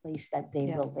in the place that they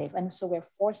will live. And so we're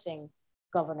forcing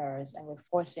governors and we're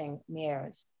forcing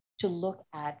mayors to look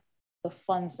at the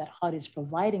funds that HUD is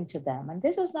providing to them. And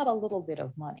this is not a little bit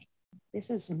of money.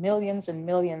 This is millions and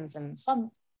millions, and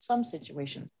some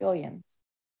situations, billions,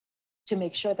 to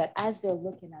make sure that as they're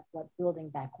looking at what building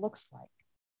back looks like,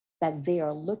 that they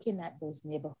are looking at those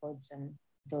neighborhoods and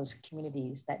those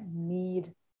communities that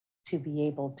need to be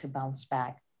able to bounce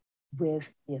back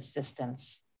with the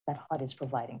assistance that HUD is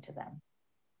providing to them.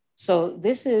 So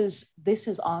this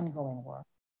is ongoing work,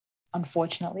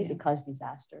 unfortunately, because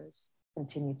disasters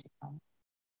continue to come.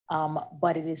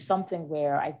 But it is something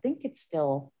where I think it's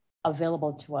still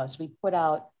available to us. We put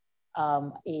out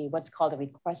what's called a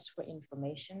request for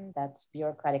information. That's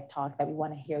bureaucratic talk, that we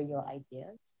want to hear your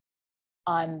ideas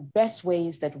on best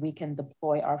ways that we can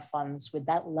deploy our funds with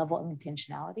that level of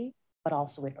intentionality, but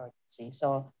also with urgency.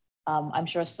 So I'm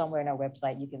sure somewhere in our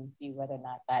website, you can see whether or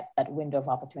not that window of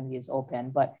opportunity is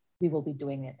open, but we will be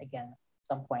doing it again at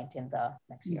some point in the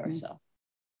next year or so.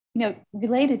 You know,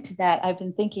 related to that, I've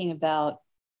been thinking about,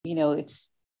 you know, it's,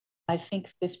 I think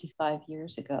 55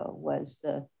 years ago was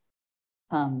the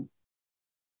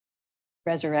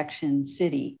Resurrection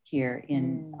City here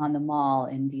on the Mall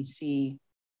in DC,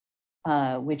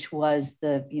 which was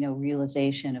the, you know,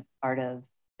 realization of part of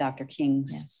Dr.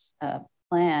 King's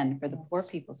plan for the Poor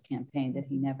People's Campaign that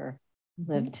he never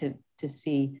lived to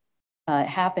see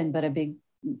happen. But a big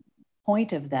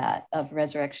point of that, of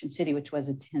Resurrection City, which was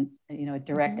a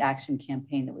direct action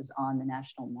campaign that was on the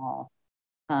National Mall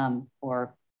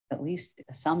for at least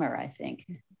a summer, I think,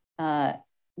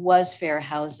 was fair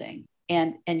housing.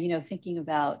 And you know, thinking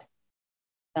about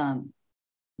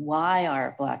why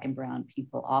are Black and brown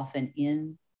people often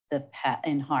in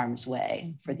in harm's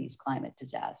way for these climate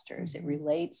disasters. It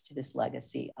relates to this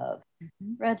legacy of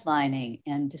redlining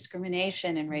and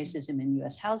discrimination and racism in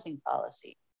US housing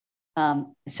policy.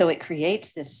 So it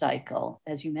creates this cycle,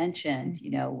 as you mentioned,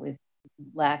 you know, with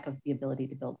lack of the ability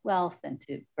to build wealth and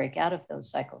to break out of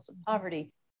those cycles of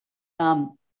poverty.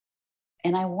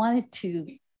 And I wanted to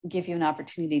give you an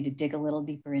opportunity to dig a little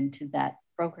deeper into that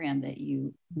program that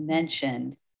you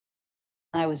mentioned.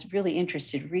 I was really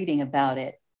interested reading about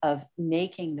it, of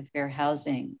making the Fair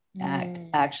Housing Act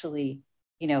actually,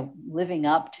 you know, living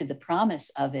up to the promise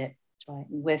of it. That's right.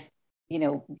 With, you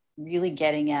know, really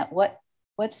getting at what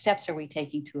steps are we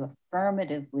taking to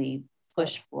affirmatively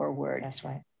push forward. That's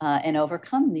right. And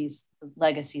overcome these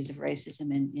legacies of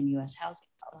racism in US housing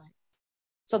policy.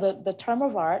 So the term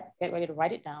of art, get ready to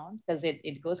write it down because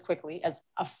it goes quickly, as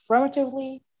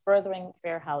affirmatively furthering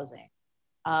fair housing.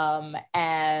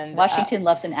 And Washington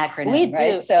loves an acronym, we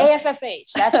right? do. So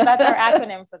AFFH, that's our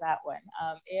acronym for that one,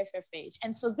 AFFH.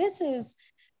 And so this is,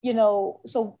 you know,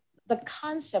 so the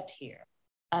concept here,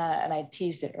 and I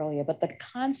teased it earlier, but the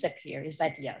concept here is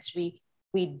that, yes, we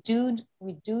do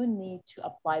need to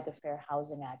apply the Fair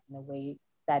Housing Act in a way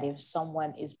that if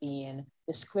someone is being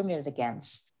discriminated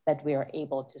against, that we are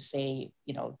able to say,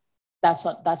 you know, that's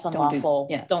unlawful,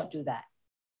 don't do that.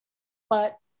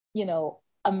 But, you know,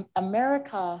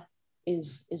 America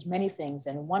is many things,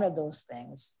 and one of those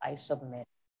things, I submit,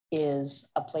 is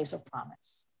a place of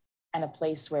promise and a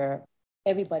place where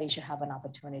everybody should have an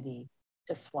opportunity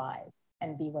to thrive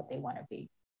and be what they want to be.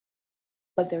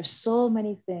 But there's so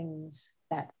many things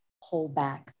that hold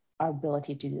back our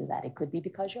ability to do that. It could be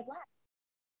because you're Black.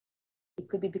 It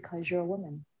could be because you're a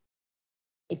woman.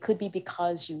 It could be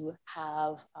because you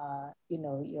have, you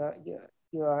know,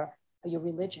 your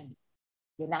religion,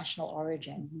 your national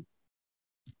origin.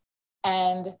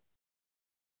 And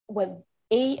what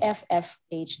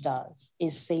AFFH does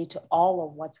is say to all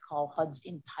of what's called HUD's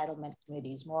entitlement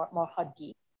communities, more HUD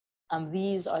geek.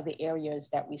 These are the areas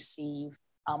that receive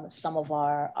some of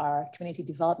our community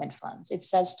development funds. It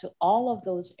says to all of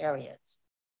those areas,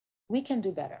 we can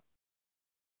do better.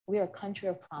 We are a country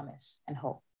of promise and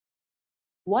hope.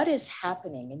 What is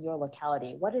happening in your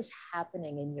locality? What is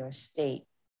happening in your state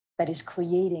that is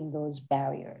creating those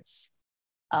barriers?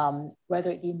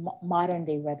 Whether it be modern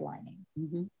day redlining,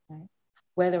 right?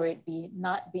 Whether it be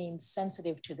not being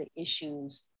sensitive to the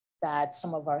issues that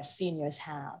some of our seniors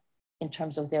have in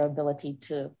terms of their ability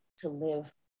to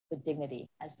live with dignity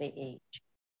as they age.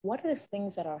 What are the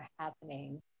things that are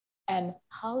happening, and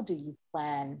how do you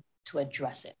plan to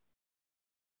address it?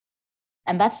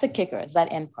 And that's the kicker, is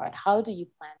that end part. How do you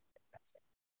plan to address it?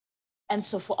 And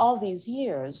so for all these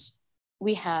years,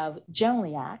 we have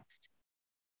generally asked,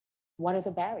 what are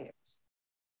the barriers?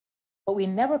 But we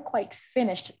never quite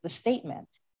finished the statement.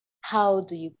 How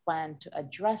do you plan to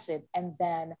address it? And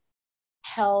then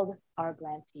held our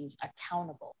grantees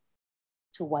accountable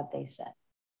to what they said.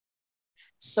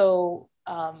 So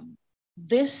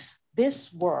this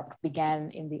work began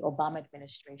in the Obama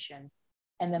administration,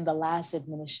 and then the last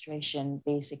administration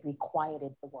basically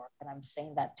quieted the work, and I'm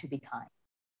saying that to be kind.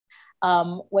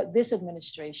 What this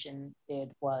administration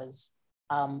did was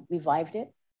revived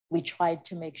it. We tried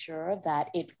to make sure that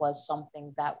it was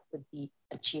something that would be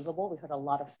achievable. We heard a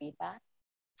lot of feedback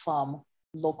from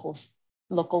local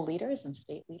leaders and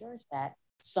state leaders that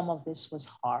some of this was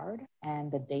hard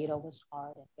and the data was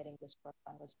hard and getting this work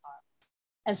done was hard.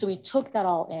 And so we took that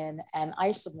all in, and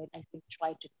I think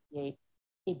tried to create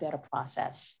a better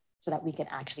process so that we can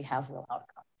actually have real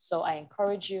outcomes. So I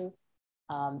encourage you,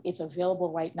 it's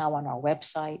available right now on our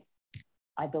website.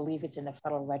 I believe it's in the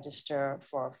Federal Register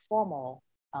for a formal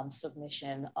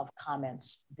submission of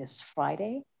comments this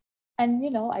Friday. And,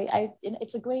 you know,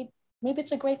 it's a great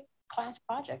class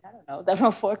project. I don't know, that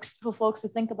for folks to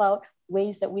think about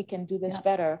ways that we can do this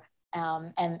better.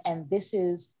 And this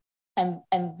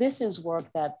is work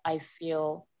that I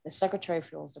feel the Secretary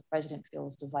feels, the President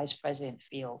feels, the Vice President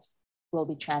feels will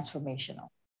be transformational.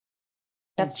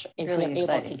 That's if really we're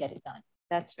exciting. able to get it done.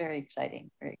 That's very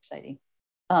exciting, very exciting.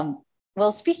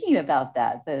 Well, speaking about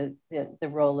that, the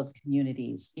role of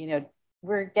communities, you know,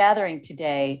 we're gathering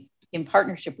today in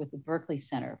partnership with the Berkley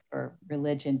Center for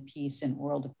Religion, Peace, and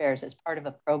World Affairs as part of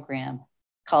a program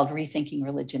called Rethinking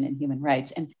Religion and Human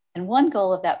Rights. And one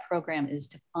goal of that program is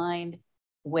to find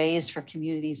ways for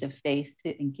communities of faith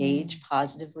to engage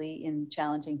positively in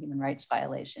challenging human rights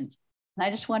violations. And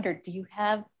I just wondered, do you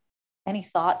have any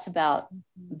thoughts about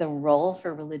the role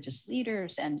for religious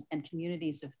leaders and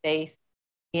communities of faith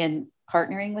in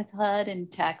partnering with HUD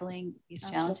and tackling these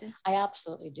challenges? I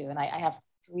absolutely do. And I have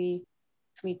three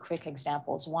quick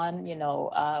examples. One, you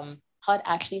know, HUD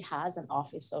actually has an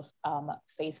office of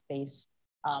faith-based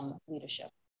leadership.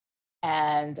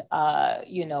 And,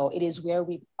 you know, it is where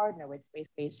we partner with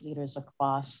faith-based leaders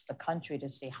across the country to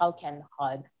say, how can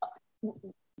HUD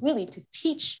really to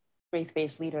teach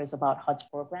faith-based leaders about HUD's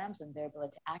programs and their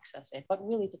ability to access it, but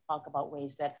really to talk about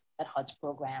ways that HUD's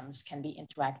programs can be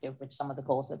interactive with some of the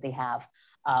goals that they have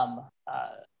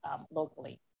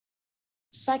locally.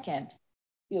 Second,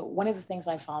 you know, one of the things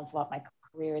I found throughout my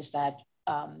career is that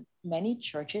many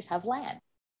churches have land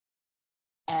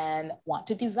and want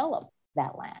to develop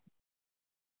that land.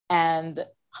 And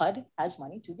HUD has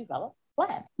money to develop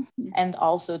land and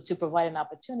also to provide an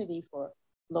opportunity for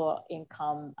lower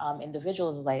income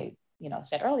individuals, as I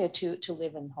said earlier, to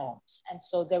live in homes. And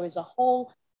so there is a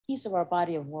whole piece of our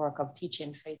body of work of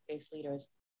teaching faith-based leaders,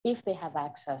 if they have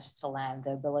access to land,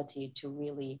 the ability to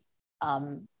really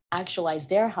actualize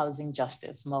their housing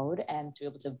justice mode and to be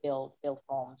able to build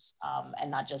homes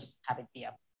and not just have it be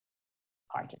a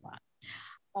parking lot.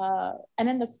 And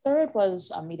then the third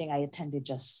was a meeting I attended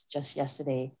just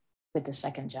yesterday with the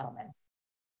second gentleman.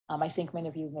 I think many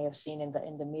of you may have seen in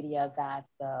the media that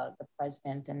the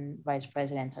president and vice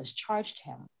president has charged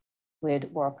him with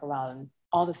work around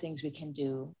all the things we can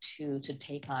do to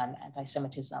take on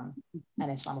anti-Semitism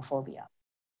and Islamophobia.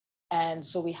 And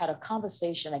so we had a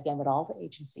conversation again with all the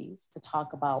agencies to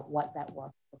talk about what that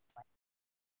work looks like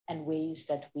and ways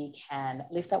that we can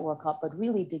lift that work up, but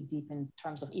really dig deep in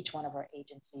terms of each one of our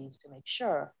agencies to make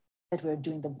sure that we're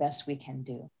doing the best we can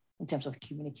do in terms of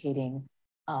communicating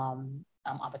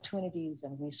opportunities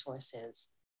and resources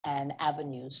and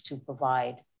avenues to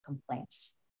provide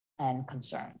complaints and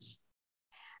concerns.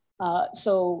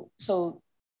 So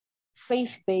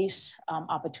faith-based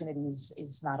opportunities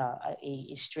is not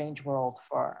a strange world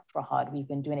for HUD. We've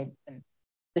been doing it, and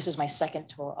this is my second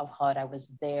tour of HUD. I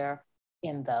was there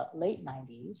in the late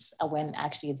 90s when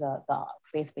actually the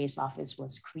faith-based office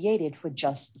was created for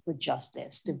just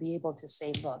this, to be able to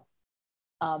say, look,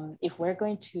 if we're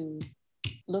going to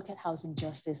look at housing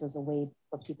justice as a way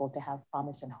for people to have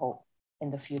promise and hope in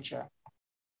the future,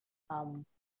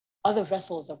 other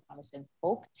vessels of promise and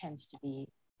hope tends to be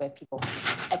where people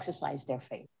exercise their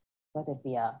faith, whether it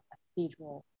be a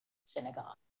cathedral,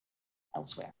 synagogue,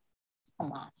 elsewhere, a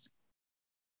mosque.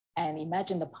 And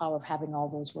imagine the power of having all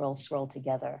those worlds swirl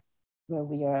together, where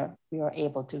we are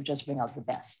able to just bring out the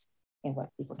best in what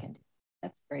people can do.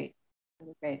 That's great,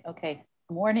 really great. Okay,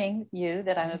 I'm warning you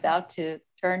that I'm about to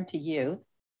turn to you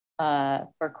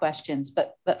for questions,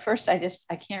 but first I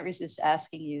can't resist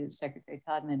asking you, Secretary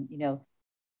Todman,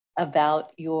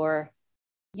 about your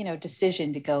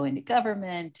decision to go into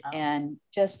government and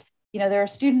just, there are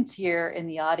students here in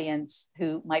the audience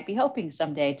who might be hoping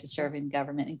someday to serve in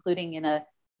government, including in a,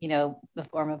 the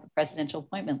form of a presidential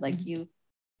appointment like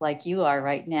you are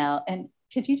right now. And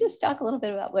could you just talk a little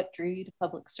bit about what drew you to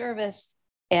public service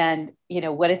and,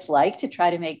 what it's like to try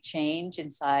to make change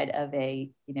inside of a,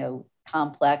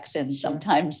 complex and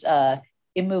sometimes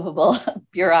immovable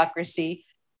bureaucracy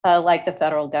like the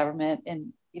federal government?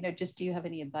 And, just do you have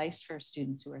any advice for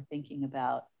students who are thinking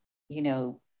about,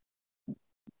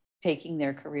 taking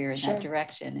their career in that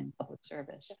direction in public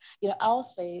service? I'll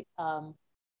say,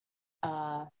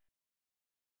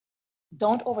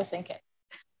 don't overthink it.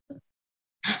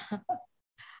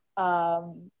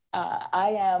 I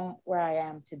am where I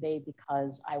am today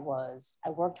because I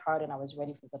worked hard and I was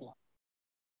ready for good luck.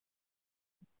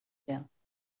 Yeah.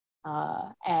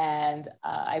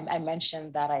 I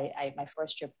mentioned that my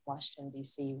first trip to Washington,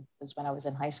 DC was when I was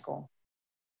in high school.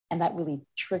 And that really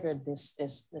triggered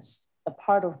the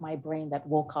part of my brain that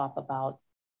woke up about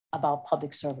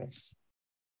public service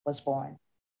was born.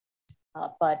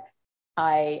 But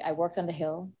I worked on the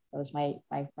Hill. That was my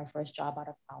first job out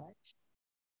of college.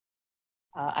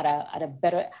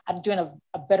 I'm doing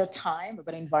a better time, a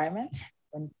better environment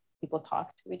when people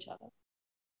talk to each other.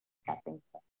 Got things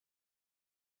done.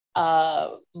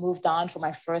 Moved on for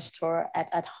my first tour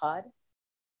at HUD.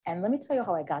 And let me tell you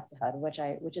how I got to HUD,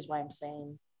 which is why I'm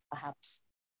saying perhaps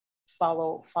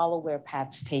follow where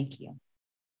paths take you.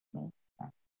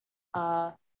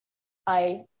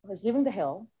 I was leaving the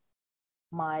Hill.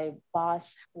 My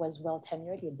boss was well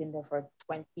tenured. He had been there for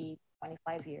 20,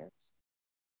 25 years.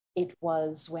 It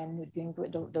was when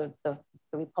the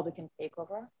Republican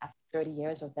takeover, after 30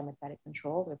 years of Democratic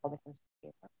control, the Republicans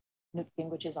took over. Newt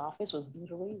Gingrich's office was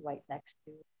literally right next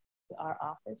to our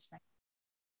office.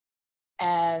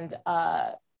 And,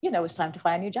 it was time to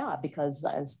find a new job because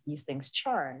as these things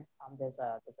churn, there's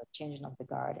a changing of the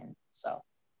guard. And so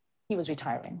he was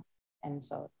retiring. And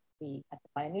so we had to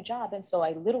find a new job. And so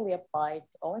I literally applied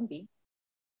to OMB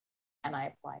and I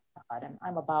applied to HUD. And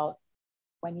I'm about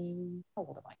 20, how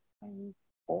old am I?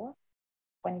 24,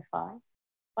 25,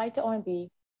 applied to OMB,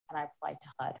 and I applied to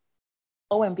HUD.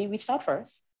 OMB reached out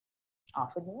first,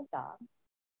 offered me a job.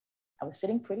 I was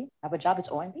sitting pretty, I have a job, it's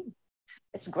OMB.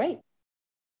 It's great.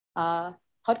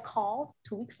 HUD called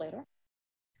 2 weeks later,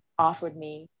 offered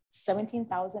me $17,000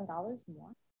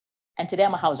 more. And today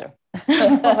I'm a houser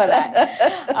for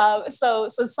that. So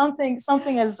something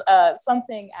as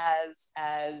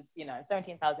you know,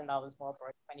 $17,000 more for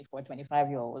a 24,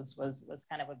 25-year-old was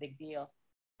kind of a big deal.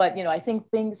 But you know, I think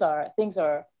everything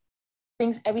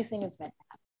is meant to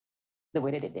happen the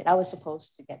way that it did. I was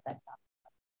supposed to get that job,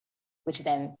 which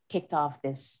then kicked off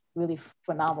this really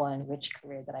phenomenal and rich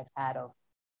career that I've had of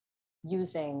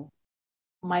using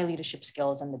my leadership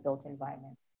skills in the built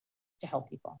environment to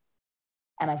help people.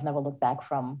 And I've never looked back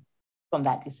from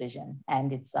that decision.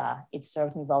 And it's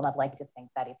served me well, and I'd like to think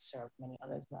that it's served many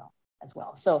others well as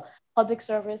well. So public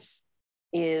service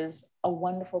is a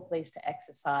wonderful place to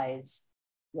exercise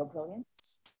your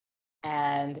brilliance.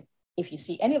 And if you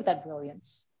see any of that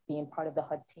brilliance being part of the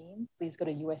HUD team, please go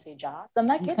to USA Jobs. I'm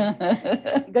not kidding.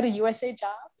 Go to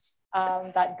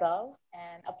usajobs.gov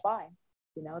and apply.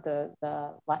 You know,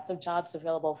 the lots of jobs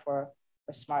available for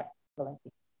smart, willing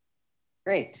people.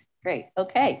 Great.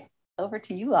 Okay, over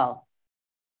to you all.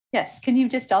 Yes, can you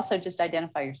just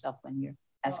identify yourself when you're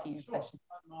asking your question?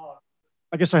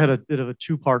 I guess I had a bit of a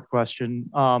two-part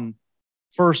question.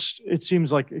 First, it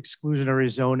seems like exclusionary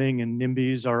zoning and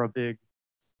NIMBYs are a big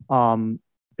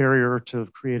barrier to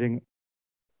creating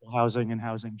housing and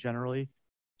housing generally.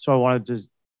 So I wanted to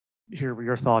hear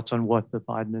your thoughts on what the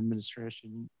Biden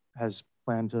administration has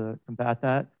planned to combat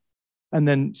that. And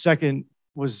then second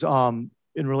was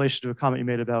in relation to a comment you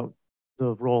made about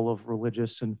the role of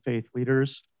religious and faith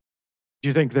leaders. Do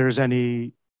you think there's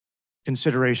any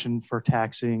consideration for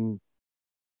taxing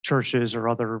churches or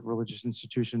other religious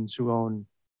institutions who own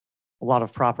a lot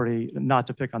of property, not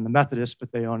to pick on the Methodists,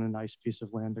 but they own a nice piece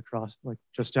of land across, like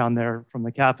just down there from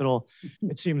the Capitol?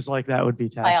 It seems like that would be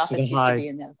taxed at a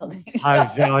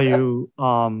high value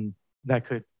that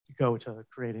could go to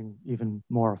creating even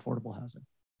more affordable housing.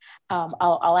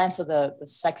 I'll answer the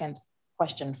second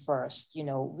question first. You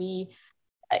know, we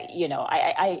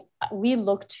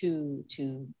look to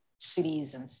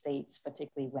cities and states,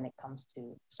 particularly when it comes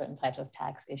to certain types of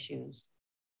tax issues,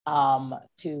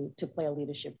 to play a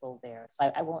leadership role there.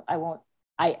 So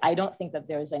I don't think that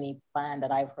there's any plan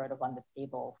that I've heard of on the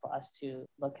table for us to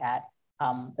look at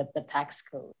the tax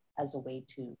code as a way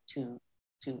to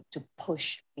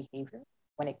push behavior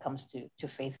when it comes to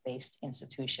faith-based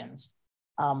institutions.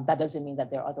 That doesn't mean that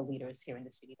there are other leaders here in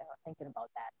the city that are thinking about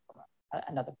that from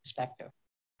another perspective.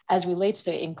 As relates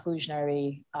to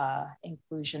inclusionary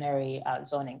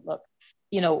zoning, look,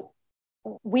 you know,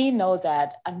 we know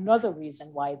that another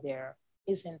reason why there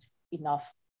isn't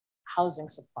enough housing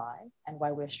supply and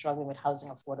why we're struggling with housing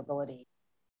affordability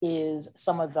is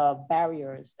some of the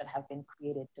barriers that have been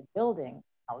created to building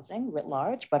housing writ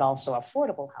large, but also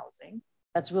affordable housing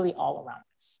that's really all around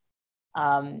us.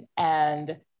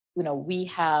 And you know, we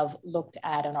have looked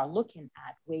at and are looking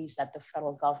at ways that the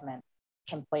federal government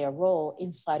can play a role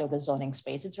inside of the zoning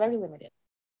space. It's very limited.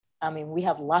 I mean, we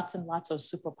have lots and lots of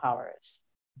superpowers,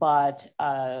 but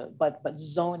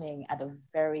zoning at a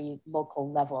very local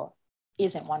level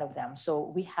isn't one of them. So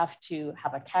we have to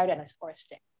have a carrot or a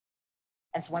stick.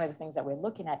 And so one of the things that we're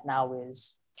looking at now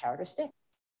is carrot or stick,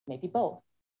 maybe both.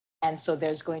 And so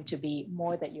there's going to be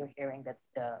more that you're hearing that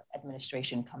the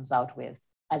administration comes out with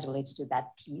as relates to that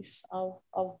piece of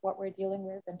what we're dealing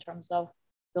with in terms of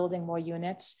building more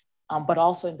units, but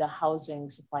also in the housing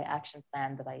supply action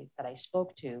plan that I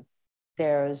spoke to,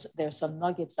 there's some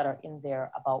nuggets that are in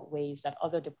there about ways that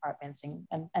other departments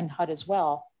and HUD as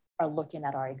well are looking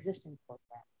at our existing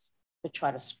programs to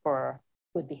try to spur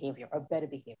good behavior or better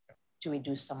behavior to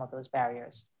reduce some of those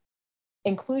barriers.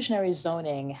 Inclusionary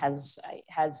zoning has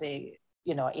a,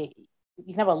 you know, you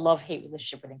can have a love-hate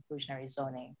relationship with inclusionary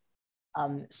zoning.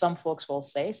 Some folks will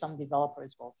say, some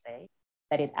developers will say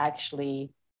that it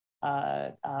actually,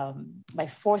 by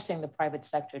forcing the private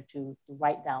sector to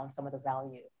write down some of the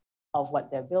value of what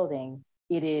they're building,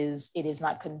 it is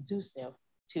not conducive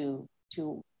to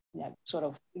you know, sort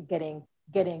of getting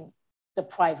the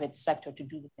private sector to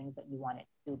do the things that you want it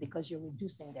to do because you're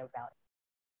reducing their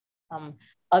value.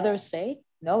 Others say,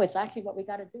 no, it's actually what we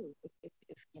got to do.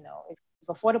 If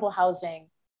affordable housing,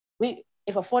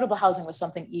 if affordable housing was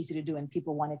something easy to do and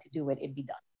people wanted to do it, it'd be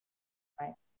done,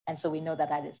 right? And so we know that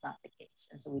that is not the case.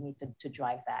 And so we need to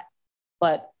drive that.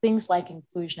 But things like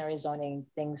inclusionary zoning,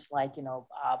 things like, you know,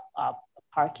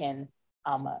 parking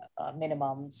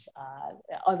minimums,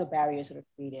 other barriers that are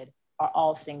created are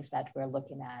all things that we're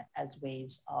looking at as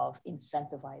ways of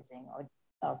incentivizing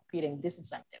or creating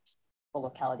disincentives for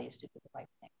localities to do the right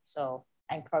thing. So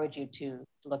I encourage you to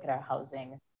look at our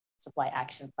housing supply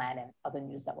action plan and other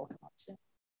news that will come up soon.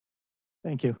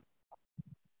 Thank you.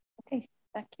 Okay,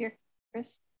 back here,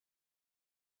 Chris.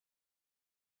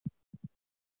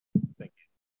 Thank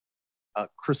you.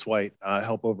 Chris White, I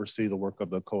help oversee the work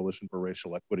of the Coalition for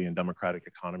Racial Equity and Democratic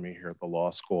Economy here at the law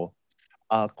school.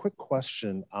 Quick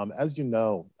question. As you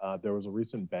know, there was a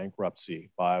recent bankruptcy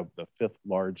by the 5th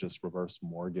largest reverse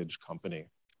mortgage company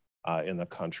in the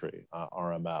country,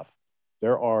 RMF.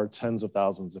 There are tens of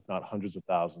thousands, if not hundreds of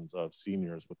thousands of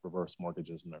seniors with reverse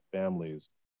mortgages and their families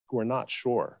who are not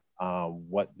sure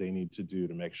what they need to do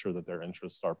to make sure that their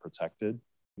interests are protected,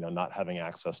 you know, not having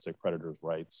access to creditors'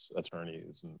 rights,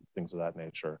 attorneys, and things of that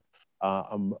nature.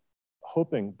 I'm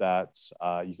hoping that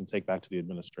you can take back to the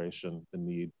administration the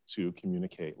need to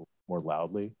communicate more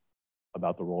loudly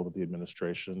about the role that the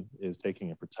administration is taking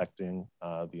in protecting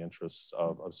the interests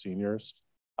of seniors.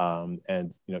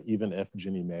 And you know, even if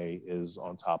Ginnie Mae is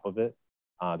on top of it,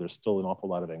 there's still an awful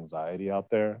lot of anxiety out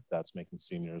there that's making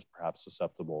seniors perhaps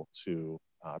susceptible to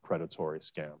predatory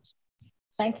scams.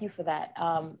 Thank you for that.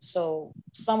 So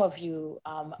some of you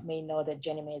may know that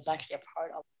Ginnie Mae is actually a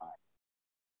part of HUD.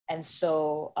 And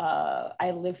so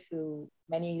I lived through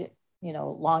many, you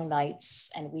know, long nights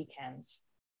and weekends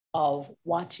of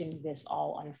watching this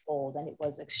all unfold, and it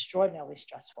was extraordinarily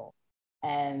stressful.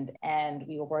 And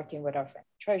we were working with our friend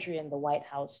Treasury and the White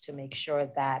House to make sure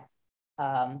that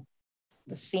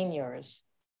the seniors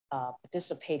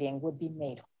participating would be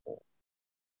made whole.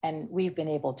 And we've been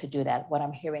able to do that. What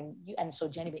I'm hearing, and so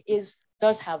Ginnie Mae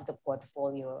does have the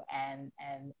portfolio and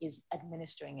is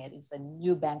administering it. It's a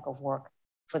new bank of work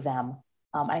for them.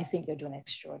 I think they're doing an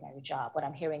extraordinary job. What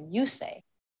I'm hearing you say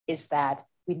is that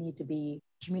we need to be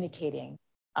communicating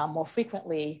more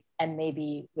frequently and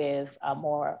maybe with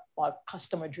more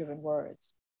customer-driven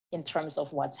words in terms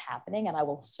of what's happening. And I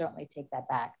will certainly take that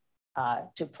back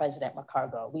to President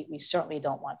McCargo. We certainly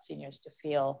don't want seniors to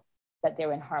feel that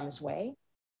they're in harm's way.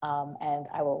 And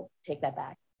I will take that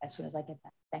back as soon as I get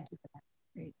back. Thank you for that.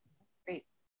 Great, great.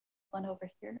 One over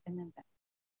here and then back.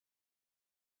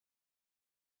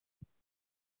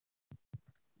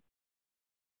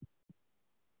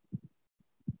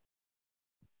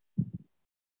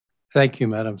 Thank you,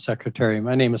 Madam Secretary.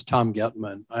 My name is Tom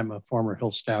Getman. I'm a former Hill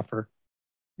staffer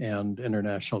and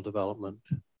International Development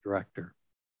Director.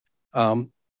 The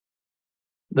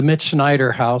Mitch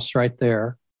Snyder house right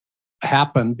there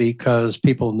happened because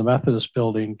people in the Methodist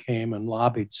building came and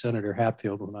lobbied Senator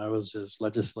Hatfield when I was his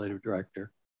legislative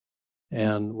director.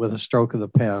 And with a stroke of the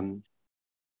pen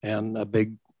and a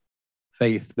big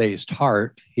faith-based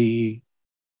heart, he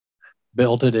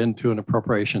built it into an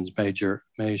appropriations measure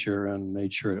and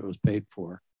made sure it was paid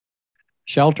for.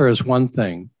 Shelter is one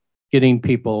thing, getting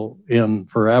people in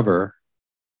forever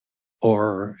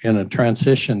or in a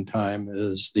transition time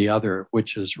is the other,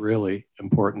 which is really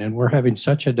important. And we're having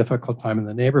such a difficult time in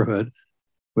the neighborhood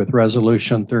with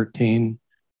Resolution 13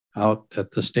 out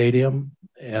at the stadium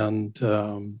and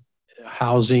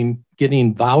housing,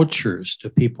 getting vouchers to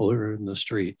people who are in the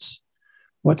streets.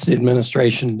 What's the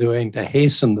administration doing to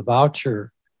hasten the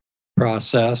voucher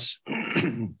process,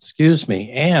 excuse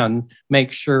me, and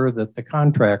make sure that the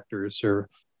contractors are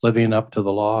living up to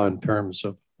the law in terms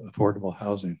of affordable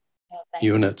housing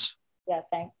units? Yeah,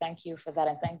 thank you for that.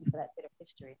 And thank you for that bit of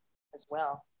history as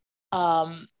well.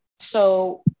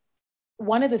 So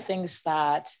one of the things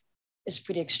that is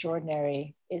pretty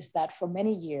extraordinary is that for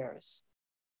many years,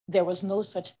 there was no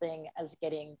such thing as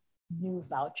getting new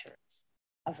vouchers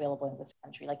available in this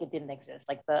country. Like it didn't exist.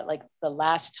 Like the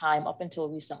last time up until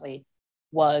recently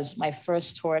was my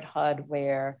first tour at HUD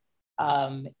where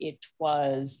it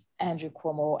was Andrew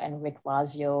Cuomo and Rick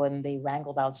Lazio, and they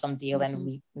wrangled out some deal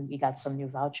and we got some new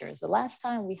vouchers. The last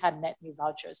time we had net new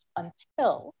vouchers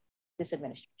until this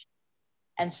administration.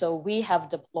 And so we have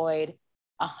deployed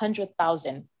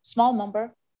 100,000, small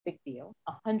number, big deal,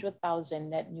 100,000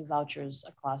 net new vouchers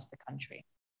across the country.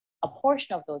 A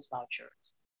portion of those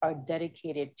vouchers are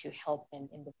dedicated to helping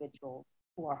individuals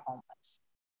who are homeless.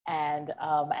 And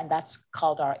that's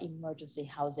called our Emergency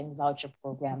Housing Voucher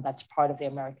Program. That's part of the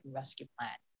American Rescue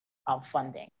Plan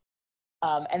funding.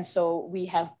 And so we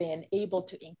have been able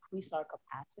to increase our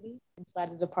capacity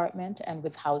inside the department and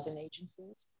with housing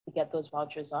agencies to get those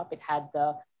vouchers up. It had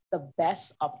the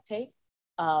best uptake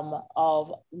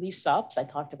of lease-ups, I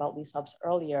talked about lease-ups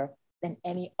earlier, than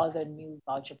any other new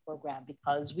voucher program,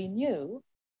 because we knew,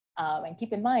 and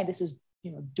keep in mind, this is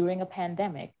during a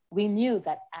pandemic, we knew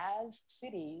that as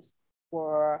cities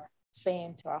were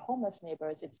saying to our homeless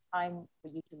neighbors, it's time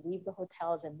for you to leave the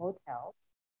hotels and motels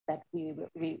that we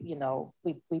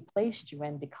placed you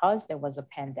in because there was a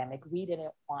pandemic. We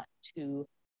didn't want to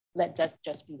let that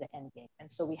just be the end game.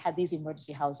 And so we had these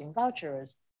emergency housing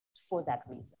vouchers for that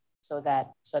reason, so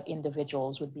that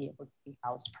individuals would be able to be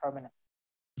housed permanently.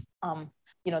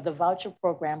 The voucher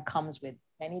program comes with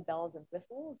many bells and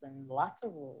whistles and lots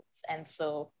of rules. And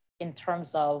so in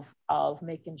terms of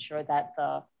making sure that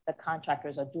the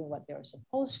contractors are doing what they're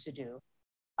supposed to do,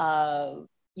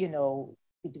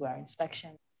 we do our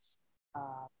inspections.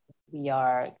 We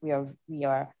are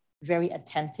very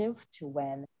attentive to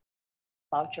when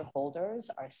voucher holders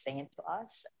are saying to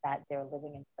us that they're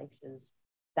living in places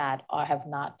that have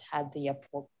not had the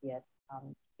appropriate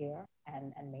care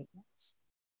and maintenance.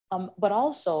 But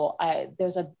also,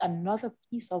 there's another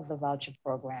piece of the voucher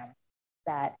program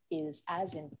that is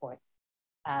as important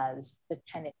as the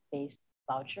tenant-based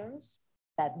vouchers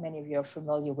that many of you are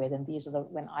familiar with. And these are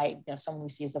someone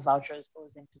receives the vouchers,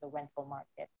 goes into the rental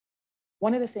market.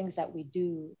 One of the things that we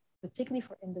do, particularly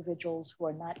for individuals who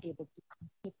are not able to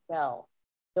compete well,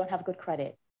 don't have good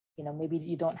credit, maybe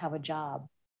you don't have a job,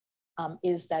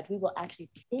 is that we will actually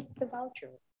take the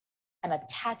voucher and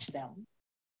attach them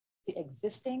to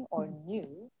existing or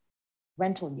new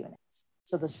rental units.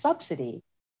 So the subsidy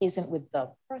isn't with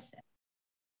the person.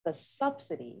 The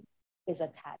subsidy is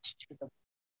attached to the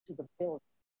building.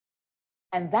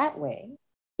 And that way,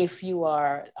 if you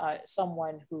are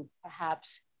someone who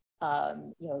perhaps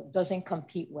doesn't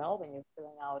compete well when you're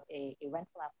filling out a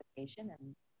rental application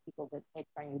and people that may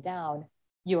turn you down,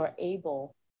 you are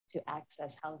able to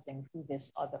access housing through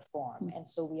this other form. And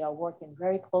so we are working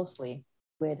very closely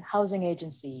with housing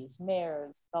agencies,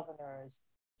 mayors, governors,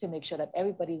 to make sure that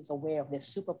everybody is aware of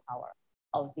this superpower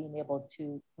of being able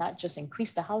to not just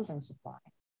increase the housing supply,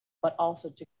 but also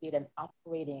to create an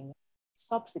operating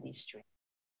subsidy stream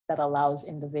that allows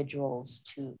individuals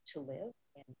to live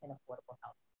in affordable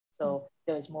housing. So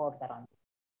there's more of that on.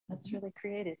 That's really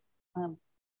creative.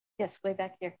 Yes, way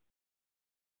back here.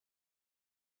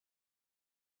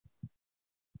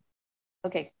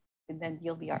 Okay, and then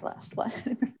you'll be our last one.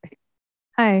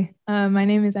 Hi, my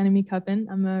name is Annemie Cuppen.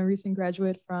 I'm a recent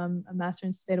graduate from a Master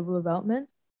in Sustainable Development,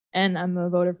 and I'm a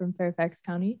voter from Fairfax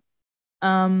County.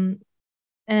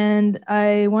 And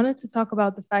I wanted to talk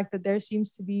about the fact that there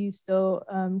seems to be still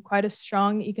quite a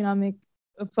strong economic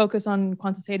focus on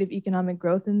quantitative economic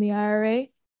growth in the IRA,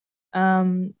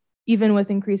 even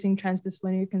with increasing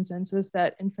transdisciplinary consensus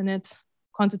that infinite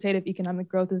quantitative economic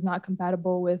growth is not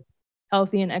compatible with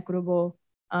healthy and equitable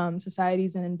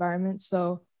societies and environments.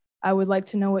 So I would like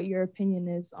to know what your opinion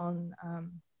is on,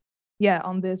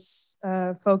 on this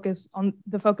focus of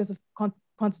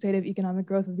quantitative economic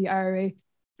growth of the IRA,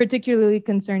 particularly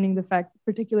given the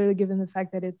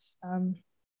fact that it's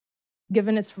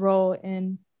given its role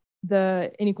in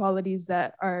the inequalities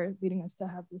that are leading us to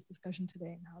have this discussion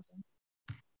today in housing.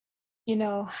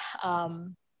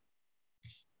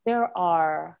 There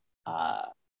are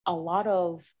a lot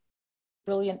of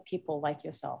brilliant people like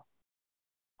yourself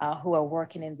who are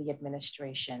working in the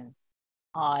administration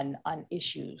on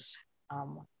issues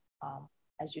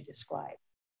as you described.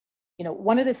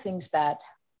 One of the things that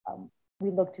we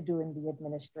look to do in the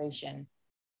administration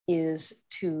is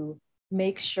to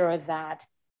make sure that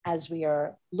as we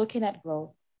are looking at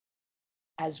growth,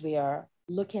 as we are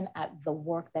looking at the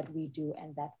work that we do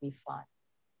and that we fund,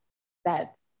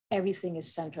 that everything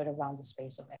is centered around the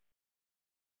space of equity.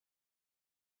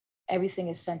 Everything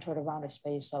is centered around a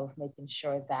space of making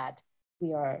sure that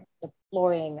we are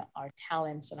deploying our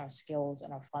talents and our skills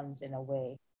and our funds in a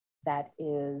way that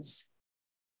is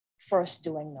first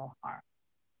doing no harm.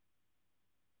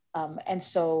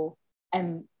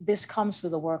 And this comes through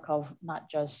the work of not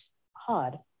just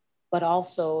HUD, but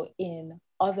also in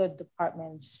other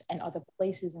departments and other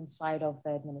places inside of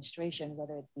the administration,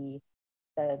 whether it be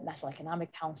the National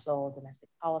Economic Council, Domestic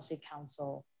Policy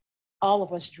Council, all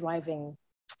of us driving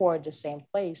toward the same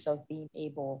place of being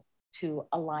able to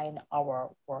align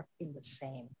our work in the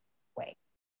same way.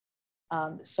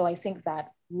 So I think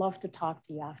that love to talk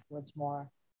to you afterwards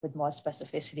with more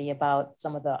specificity about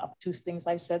some of the obtuse things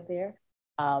I've said there.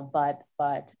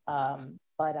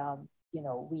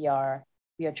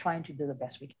 We are trying to do the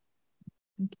best we can.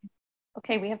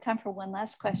 Okay, we have time for one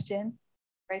last question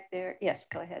right there. Yes,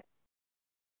 go ahead.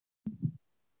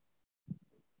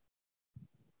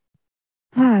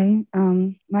 Hi,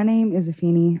 my name is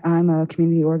Afeni. I'm a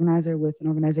community organizer with an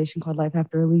organization called Life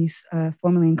After Release, a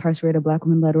formerly incarcerated Black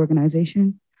women-led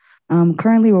organization.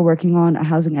 Currently, we're working on a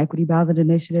housing equity ballot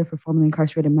initiative for formerly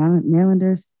incarcerated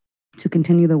Marylanders to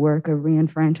continue the work of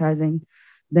re-enfranchising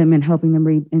them and helping them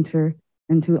re-enter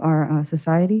into our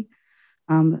society.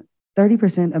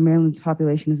 30% of Maryland's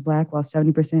population is Black, while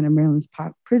 70% of Maryland's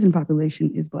prison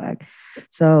population is Black.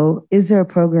 So is there a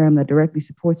program that directly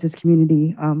supports this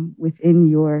community within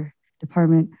your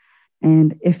department?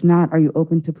 And if not, are you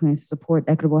open to plans to support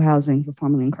equitable housing for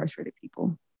formerly incarcerated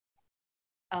people?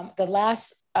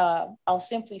 I'll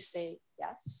simply say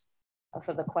yes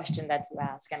for the question that you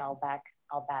ask, and I'll back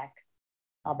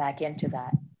into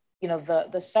that. You know,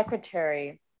 the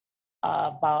secretary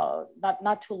about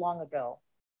not too long ago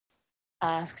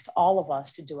asked all of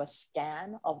us to do a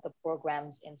scan of the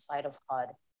programs inside of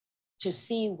HUD to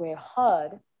see where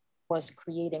HUD was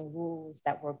creating rules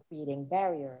that were creating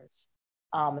barriers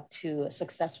to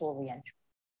successful reentry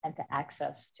and to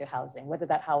access to housing, whether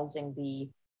that housing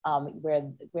be where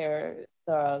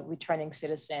the returning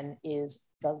citizen is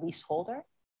the leaseholder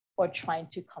or trying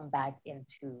to come back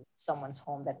into someone's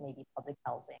home that may be public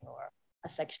housing or a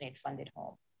Section 8 funded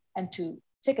home, and to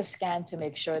take a scan to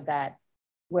make sure that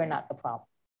we're not the problem.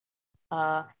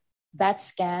 That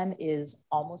scan is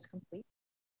almost complete.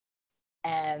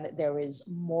 And there is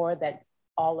more that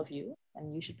all of you,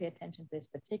 and you should pay attention to this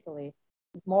particularly,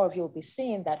 more of you will be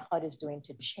seeing that HUD is doing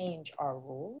to change our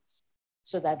rules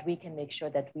so that we can make sure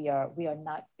that we are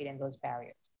not creating those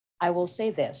barriers. I will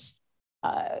say this,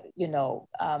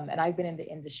 and I've been in the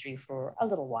industry for a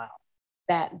little while,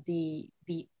 that the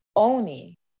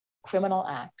only criminal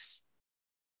acts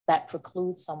that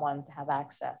preclude someone to have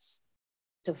access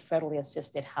to federally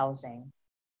assisted housing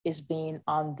is being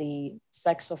on the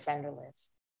sex offender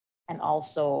list and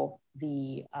also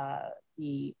the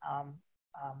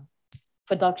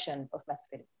production of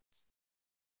methamphetamines.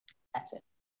 That's it.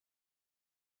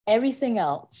 Everything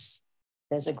else,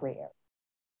 there's a gray area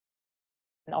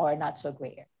or not so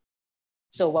gray area.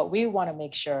 So what we want to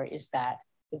make sure is that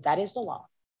if that is the law,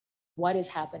 what is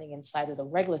happening inside of the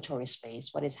regulatory space,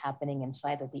 what is happening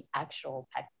inside of the actual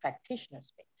practitioner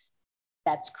space,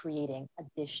 that's creating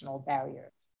additional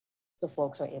barriers so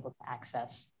folks are able to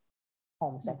access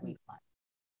homes that we find.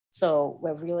 So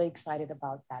we're really excited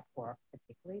about that work,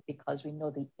 particularly because we know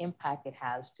the impact it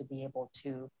has to be able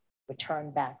to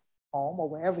return back home or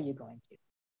wherever you're going to,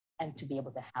 and to be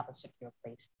able to have a secure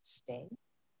place to stay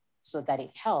so that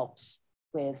it helps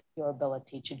with your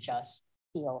ability to just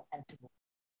heal and to move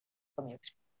from your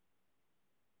experience.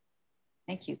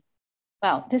 Thank you.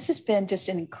 Wow, this has been just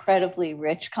an incredibly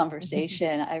rich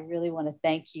conversation. I really want to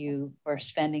thank you for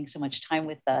spending so much time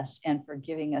with us and for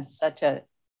giving us such an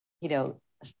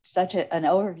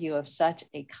overview of such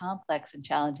a complex and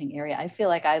challenging area. I feel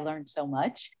like I learned so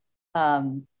much.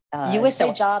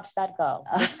 USAjobs.gov.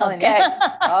 Okay,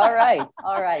 all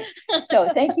right. So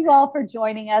thank you all for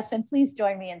joining us, and please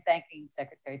join me in thanking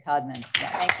Secretary Todman. Yeah,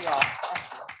 thank you all.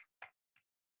 Thank you.